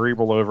to our poster.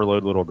 cerebral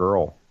overload little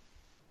girl?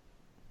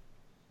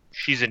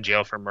 She's in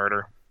jail for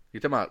murder. You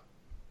talking about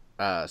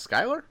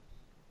Skylar?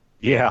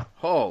 Yeah.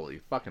 Holy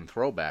fucking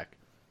throwback.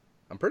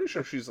 I'm pretty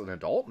sure she's an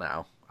adult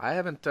now. I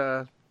haven't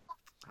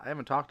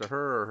talked to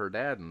her or her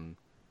dad in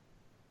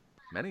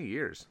many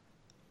years.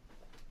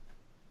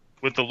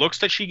 With the looks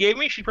that she gave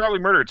me, she probably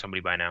murdered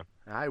somebody by now.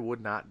 I would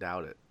not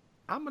doubt it.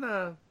 I'm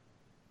gonna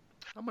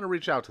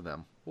reach out to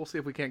them. We'll see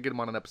if we can't get them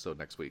on an episode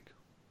next week.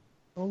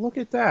 Oh, look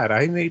at that.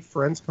 I made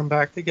friends come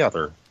back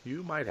together.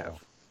 You might have.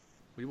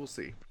 We will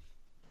see.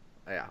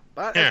 Yeah,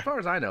 but Yeah. as far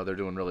as I know, they're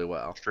doing really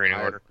well. Restraining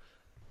order.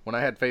 When I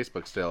had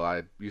Facebook still,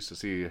 I used to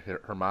see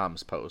her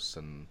mom's posts,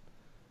 and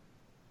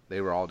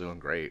they were all doing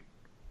great.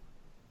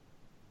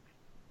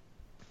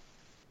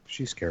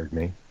 She scared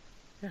me.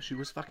 Yeah, she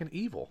was fucking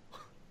evil.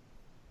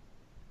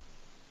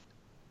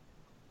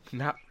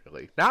 Not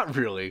really. Not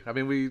really. I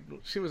mean,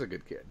 she was a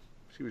good kid.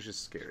 She was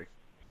just scary.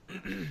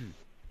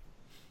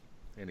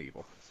 And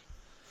evil.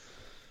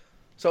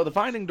 So, the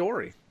Finding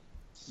Dory.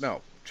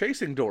 No,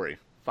 Chasing Dory.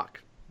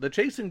 Fuck. The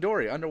Chasing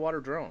Dory underwater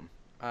drone.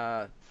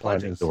 Finding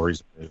Pledges.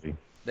 Dory's movie.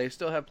 They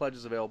still have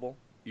pledges available.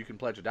 You can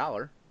pledge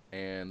 $1,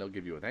 and they'll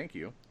give you a thank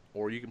you.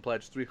 Or you can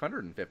pledge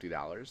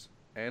 $350,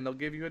 and they'll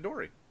give you a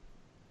dory.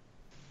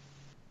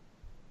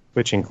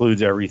 Which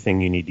includes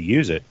everything you need to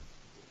use it.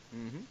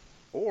 Mm-hmm.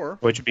 Or,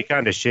 Which would be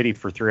kind of shitty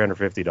for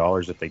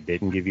 $350 if they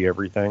didn't give you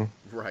everything.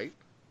 right,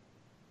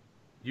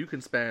 you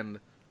can spend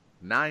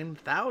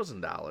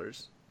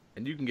 $9,000,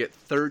 and you can get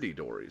 30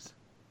 dories.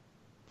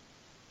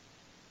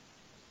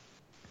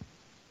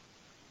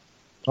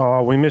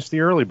 Oh, we missed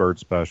the early bird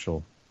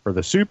special. Or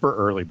the super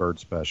early bird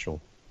special.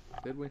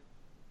 Did we?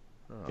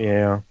 Oh.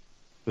 Yeah.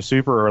 The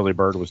super early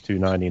bird was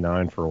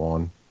 $2.99 for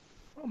one.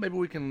 Well, maybe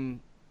we can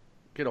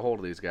get a hold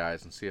of these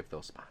guys and see if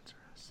they'll sponsor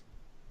us.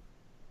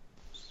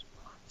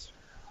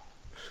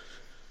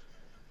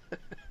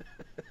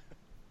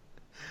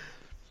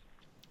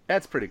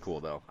 That's pretty cool,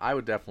 though. I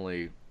would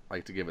definitely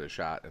like to give it a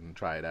shot and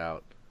try it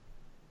out.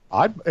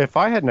 If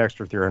I had an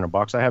extra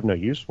 $300, I have no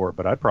use for it,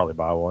 but I'd probably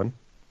buy one.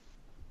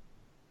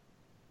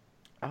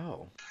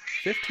 Oh,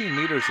 15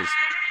 meters is...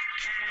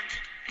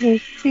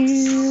 It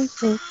feels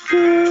so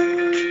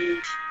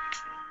good.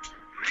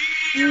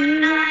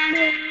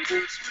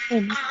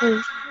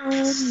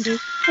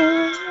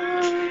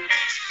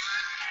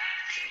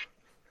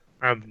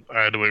 I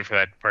had to wait for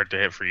that part to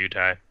hit for you,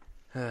 Ty.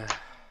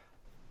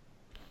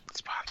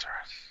 Sponsor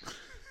us.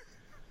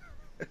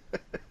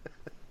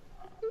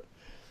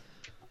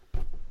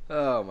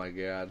 Oh my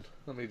god.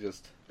 Let me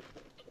just...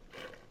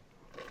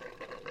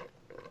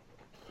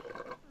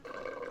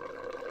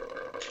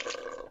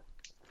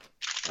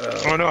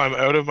 Oh no, I'm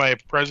out of my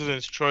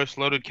President's Choice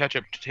loaded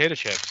ketchup potato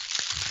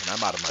chips. And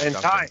I'm out of my And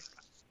Dunkin'.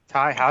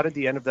 Ty, how did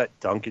the end of that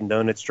Dunkin'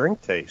 Donuts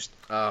drink taste?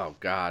 Oh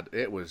god,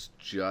 it was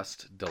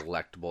just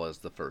delectable as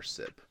the first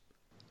sip.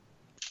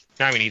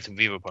 Now we need some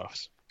Viva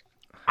Puffs.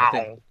 I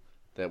think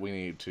that we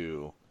need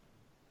to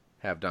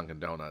have Dunkin'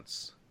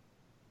 Donuts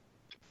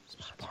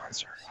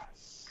Sponsor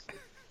us.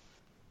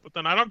 But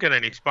then I don't get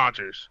any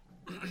sponsors.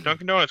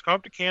 Dunkin' Donuts, come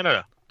up to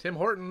Canada. Tim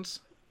Hortons.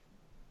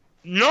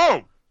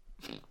 No!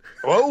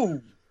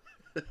 Whoa!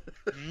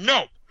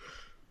 No!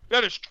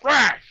 That is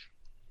trash!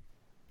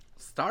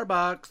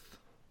 Starbucks.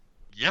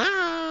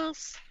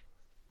 Yes!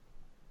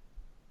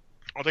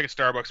 I'll take a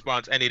Starbucks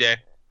sponsor any day.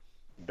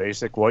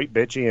 Basic white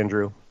bitch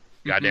Andrew.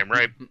 Goddamn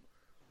right.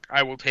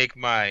 I will take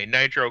my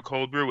Nitro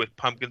Cold Brew with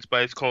pumpkin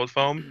spice cold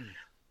foam.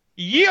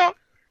 Yeah!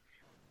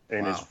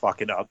 And his Wow.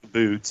 fucking up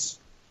boots.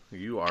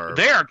 You are...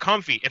 They are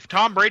comfy. If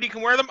Tom Brady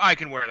can wear them, I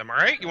can wear them,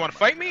 alright? You want to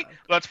fight me?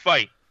 Let's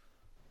fight.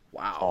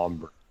 Wow.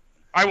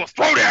 I will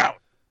throw down!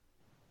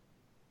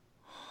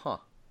 Huh.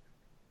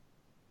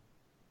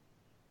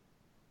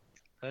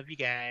 Love you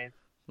guys.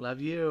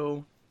 Love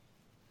you.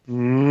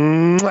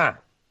 Mwah.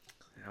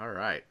 All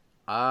right.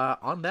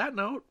 On that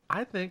note,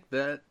 I think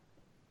that's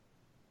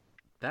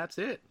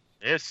it.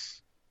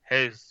 This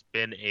has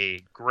been a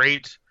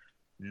great,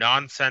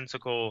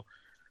 nonsensical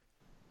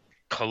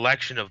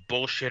collection of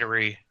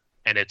bullshittery,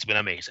 and it's been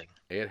amazing.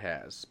 It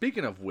has.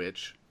 Speaking of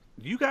which,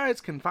 you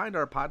guys can find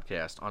our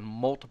podcast on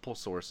multiple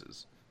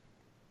sources,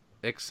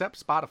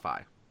 except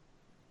Spotify.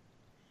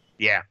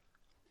 Yeah.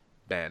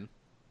 Ben.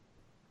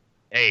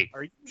 Hey,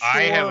 Are you sure?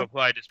 I have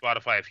applied to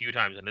Spotify a few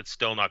times, and it's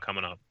still not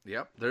coming up.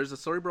 Yep. There's a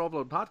Cerebral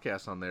Overload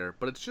podcast on there,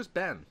 but it's just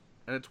Ben,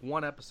 and it's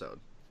one episode.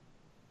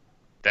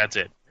 That's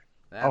it.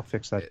 That's I'll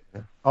fix that. it.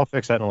 I'll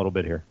fix that in a little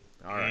bit here.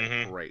 All right.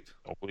 Mhm. Great.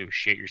 Don't believe a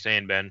shit you're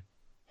saying, Ben.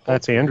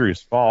 That's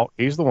Andrew's fault.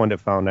 He's the one that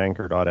found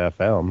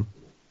Anchor.fm.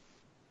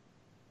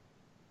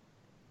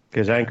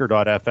 Because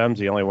Anchor.fm's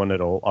the only one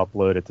that'll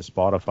upload it to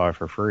Spotify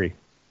for free.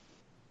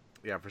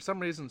 Yeah, for some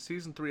reason,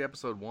 Season 3,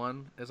 Episode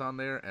 1 is on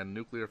there, and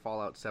Nuclear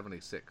Fallout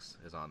 76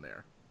 is on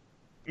there.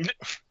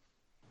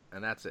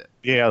 And that's it.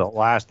 Yeah, the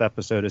last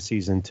episode of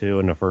Season 2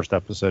 and the first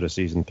episode of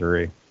Season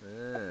 3.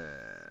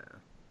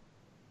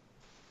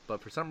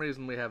 But for some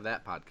reason, we have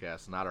that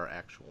podcast, not our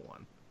actual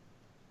one.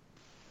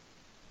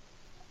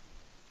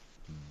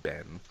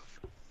 Ben.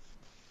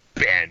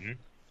 Ben,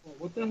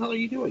 What the hell are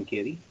you doing,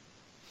 kitty?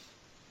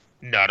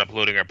 not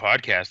uploading our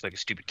podcast like a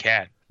stupid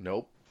cat.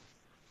 Nope.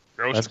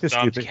 Grow That's some 'cause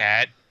thumbs, stupid.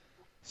 cat.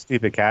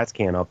 Stupid cats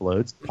can't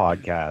upload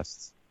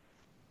podcasts.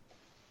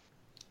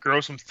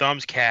 Grow some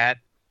thumbs, cat.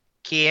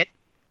 Kit.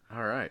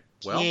 All right.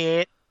 Well,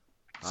 Kit.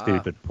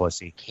 Stupid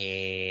pussy.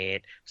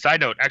 Kit. Side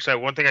note, actually,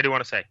 one thing I do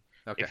want to say.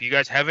 okay. If you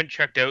guys haven't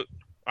checked out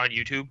on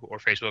YouTube or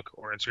Facebook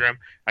or Instagram,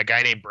 a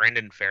guy named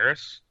Brandon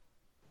Ferris,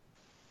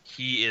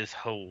 he is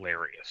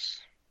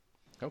hilarious.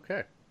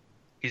 Okay.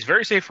 He's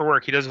very safe for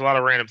work. He does a lot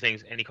of random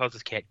things, and he calls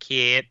his cat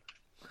Kit.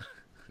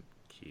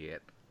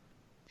 Kit.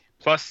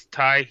 Plus,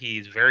 Ty,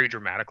 he's very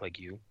dramatic like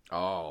you.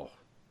 Oh,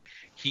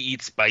 He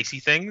eats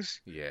spicy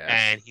things, yeah.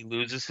 and he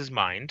loses his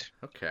mind.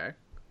 Okay.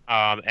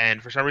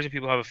 And for some reason,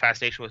 people have a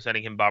fascination with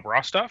sending him Bob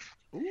Ross stuff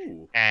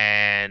Ooh.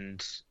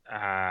 and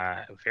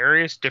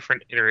various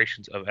different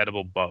iterations of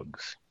edible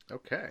bugs.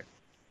 Okay.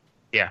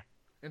 Yeah.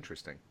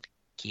 Interesting.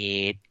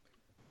 Kid.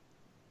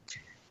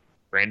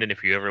 Brandon,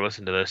 if you ever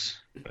listen to this,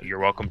 you're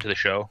welcome to the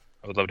show.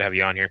 I would love to have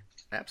you on here.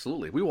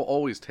 Absolutely. We will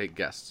always take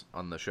guests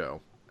on the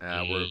show. We're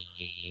going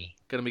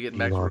to be getting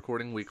back to Yeah.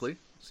 recording weekly,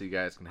 so you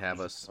guys can have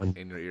us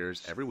in your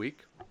ears every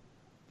week.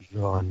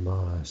 Elon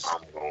Musk.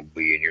 I'm gonna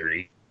be in your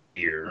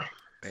ear.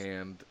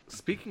 And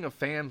speaking of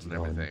fans and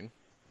No. everything,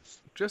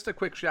 just a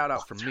quick shout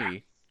out from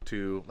me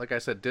to, like I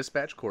said,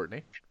 Dispatch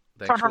Courtney.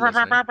 Thanks for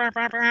listening.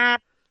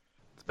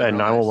 It's been And real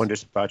 911 nice.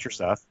 dispatcher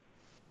Seth.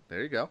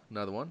 There you go.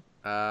 Another one.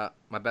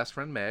 My best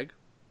friend Meg.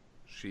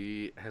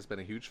 She has been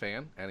a huge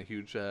fan and a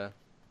huge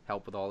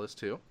help with all this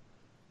too.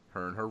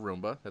 Her and her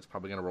Roomba. That's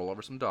probably going to roll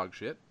over some dog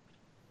shit.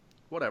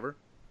 Whatever.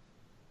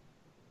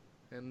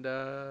 And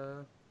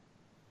the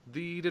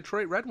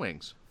Detroit Red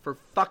Wings for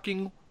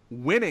fucking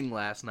winning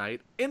last night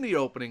in the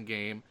opening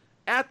game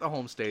at the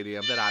home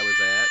stadium that I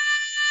was at.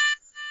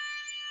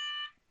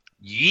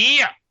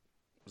 Yeah!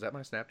 Was that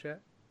my Snapchat?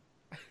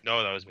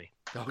 No, that was me.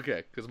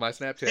 Okay, because my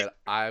Snapchat,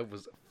 I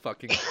was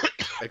fucking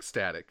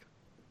ecstatic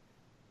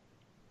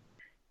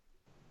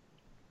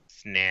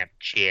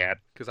Snapchat.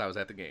 because I was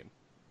at the game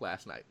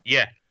last night.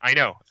 Yeah, I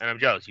know, and I'm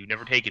jealous. You've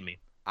never taken me.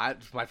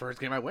 It's my first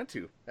game I went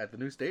to at the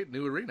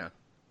new arena.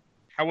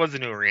 How was the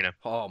new arena?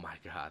 Oh my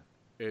god,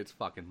 it's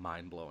fucking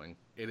mind blowing.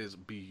 It is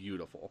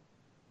beautiful.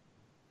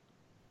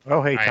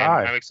 Oh, hey,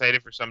 Ty. I'm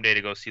excited for someday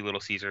to go see Little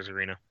Caesars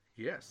Arena.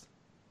 Yes,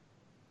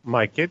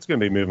 My kid's going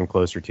to be moving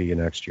closer to you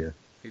next year.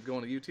 he's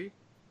going to UT.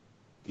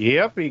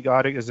 Yep, he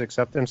got his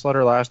acceptance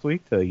letter last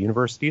week to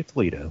University of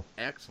Toledo.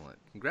 Excellent.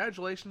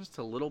 Congratulations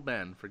to little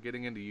Ben for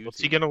getting into UT. What's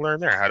he gonna learn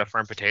there? How to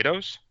farm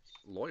potatoes?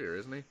 Lawyer,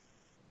 isn't he?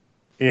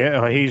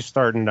 Yeah, he's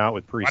starting out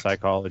with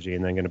pre-psychology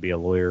and then going to be a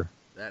lawyer.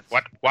 That's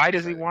What? Why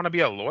does he want to be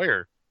a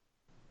lawyer?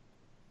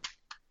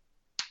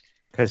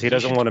 Because he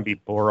doesn't want to be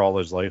poor all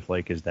his life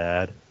like his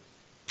dad.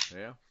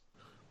 Yeah.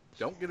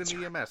 Don't get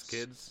an EMS,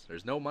 kids.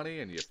 There's no money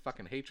and you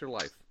fucking hate your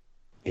life.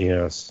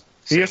 Yes.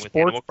 Be a Same with sports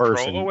Animal Control.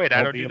 person. Oh wait,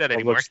 I don't be do a that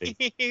public anymore.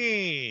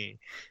 safety.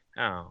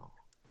 Oh.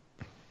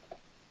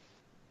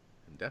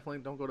 And definitely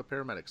don't go to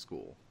paramedic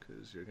school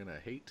because you're going to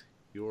hate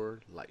your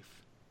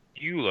life.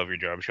 You love your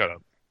job. Shut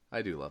up.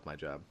 I do love my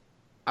job.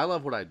 I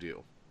love what I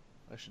do.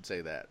 I should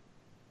say that.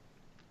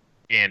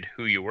 And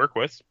who you work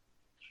with?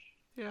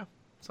 Yeah,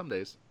 some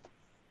days.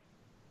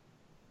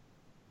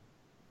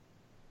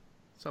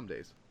 Some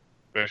days.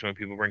 Especially when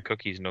people bring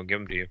cookies and don't give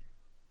them to you.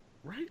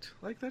 Right?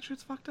 Like, that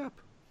shit's fucked up.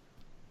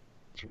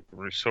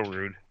 It's so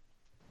rude.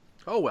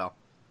 Oh, well.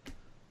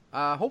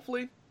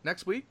 Hopefully,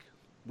 next week,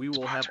 we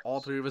will have all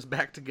three of us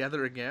back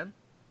together again,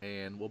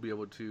 and we'll be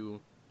able to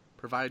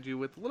provide you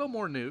with a little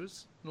more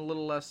news and a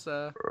little less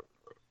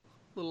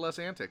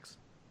antics.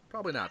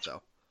 Probably not,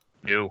 though.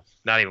 No,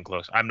 not even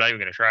close. I'm not even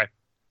gonna try.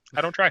 I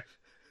don't try.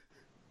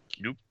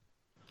 Nope.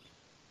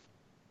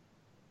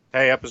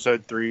 Hey,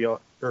 episode 3,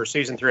 or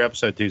season 3,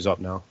 episode 2 is up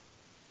now.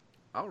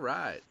 All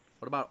right.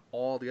 What about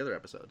all the other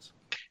episodes?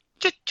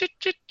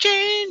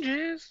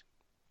 Changes.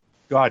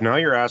 God, now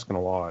you're asking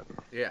a lot.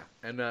 Yeah,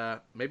 and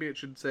maybe it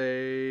should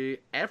say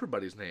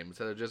everybody's name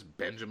instead of just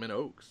Benjamin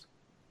Oaks.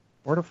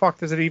 Where the fuck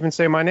does it even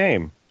say my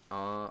name?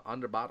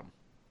 Under bottom.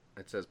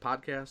 It says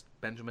podcast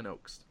Benjamin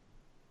Oaks.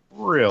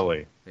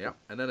 Really? Yeah,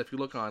 and then if you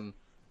look on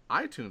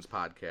iTunes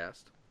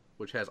podcast,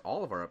 which has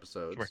all of our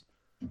episodes,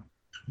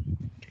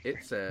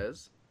 it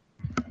says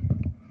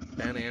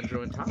Ben,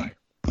 Andrew, and Ty.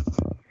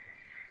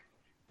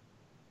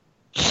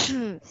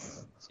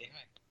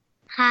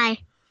 Hi.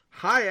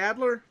 Hi,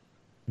 Adler.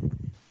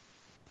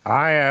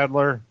 Hi,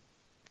 Adler.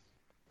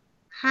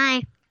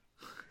 Hi.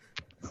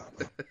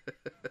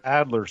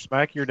 Adler,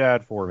 smack your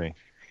dad for me.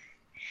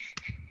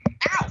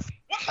 Ow!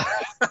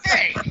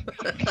 Hey!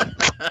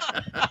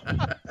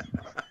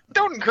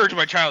 Don't encourage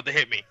my child to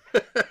hit me.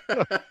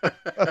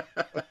 I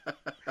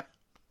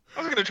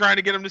was gonna try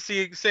to get him to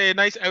say a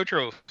nice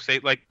outro, say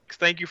like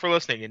 "Thank you for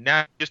listening," and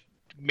now just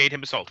made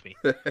him assault me.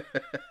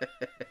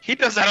 He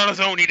does that on his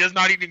own. He does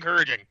not need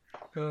encouraging.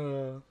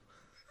 Ow!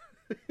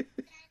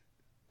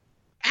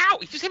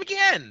 He just hit me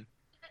again.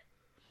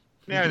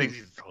 Now I think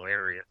he's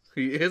hilarious.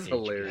 He is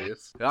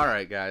hilarious. All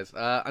right, guys.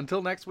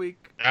 Until next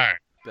week. All right.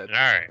 That- All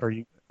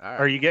right.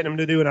 Are you getting him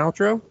to do an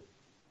outro?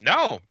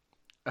 No.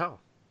 Oh,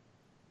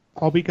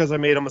 All because I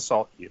made him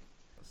assault you.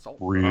 salt.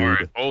 Rude. All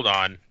right. Hold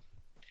on.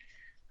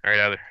 All right,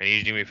 Heather. I need you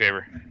to do me a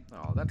favor.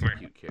 Oh, that's a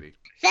cute kitty.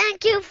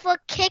 Thank you for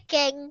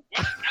kicking.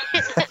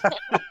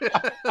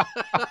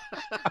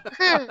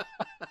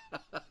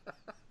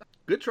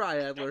 Good try,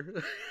 Adler.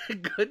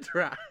 Good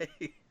try.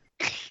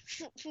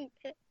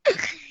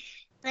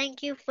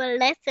 Thank you for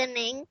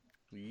listening.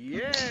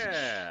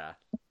 Yeah.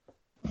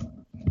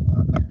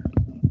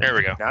 There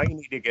we go. Now you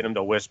need to get him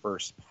to whisper,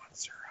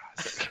 sponsor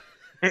us.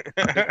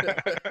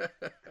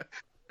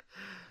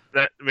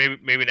 That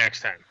maybe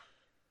next time.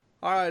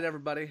 All right,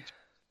 everybody.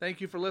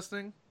 Thank you for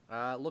listening.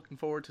 Looking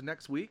forward to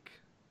next week.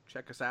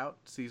 Check us out,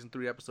 Season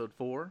 3, Episode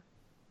 4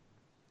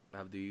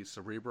 of the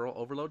Cerebral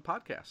Overload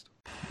Podcast.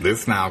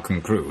 This now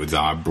concludes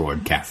our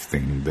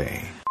broadcasting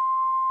day.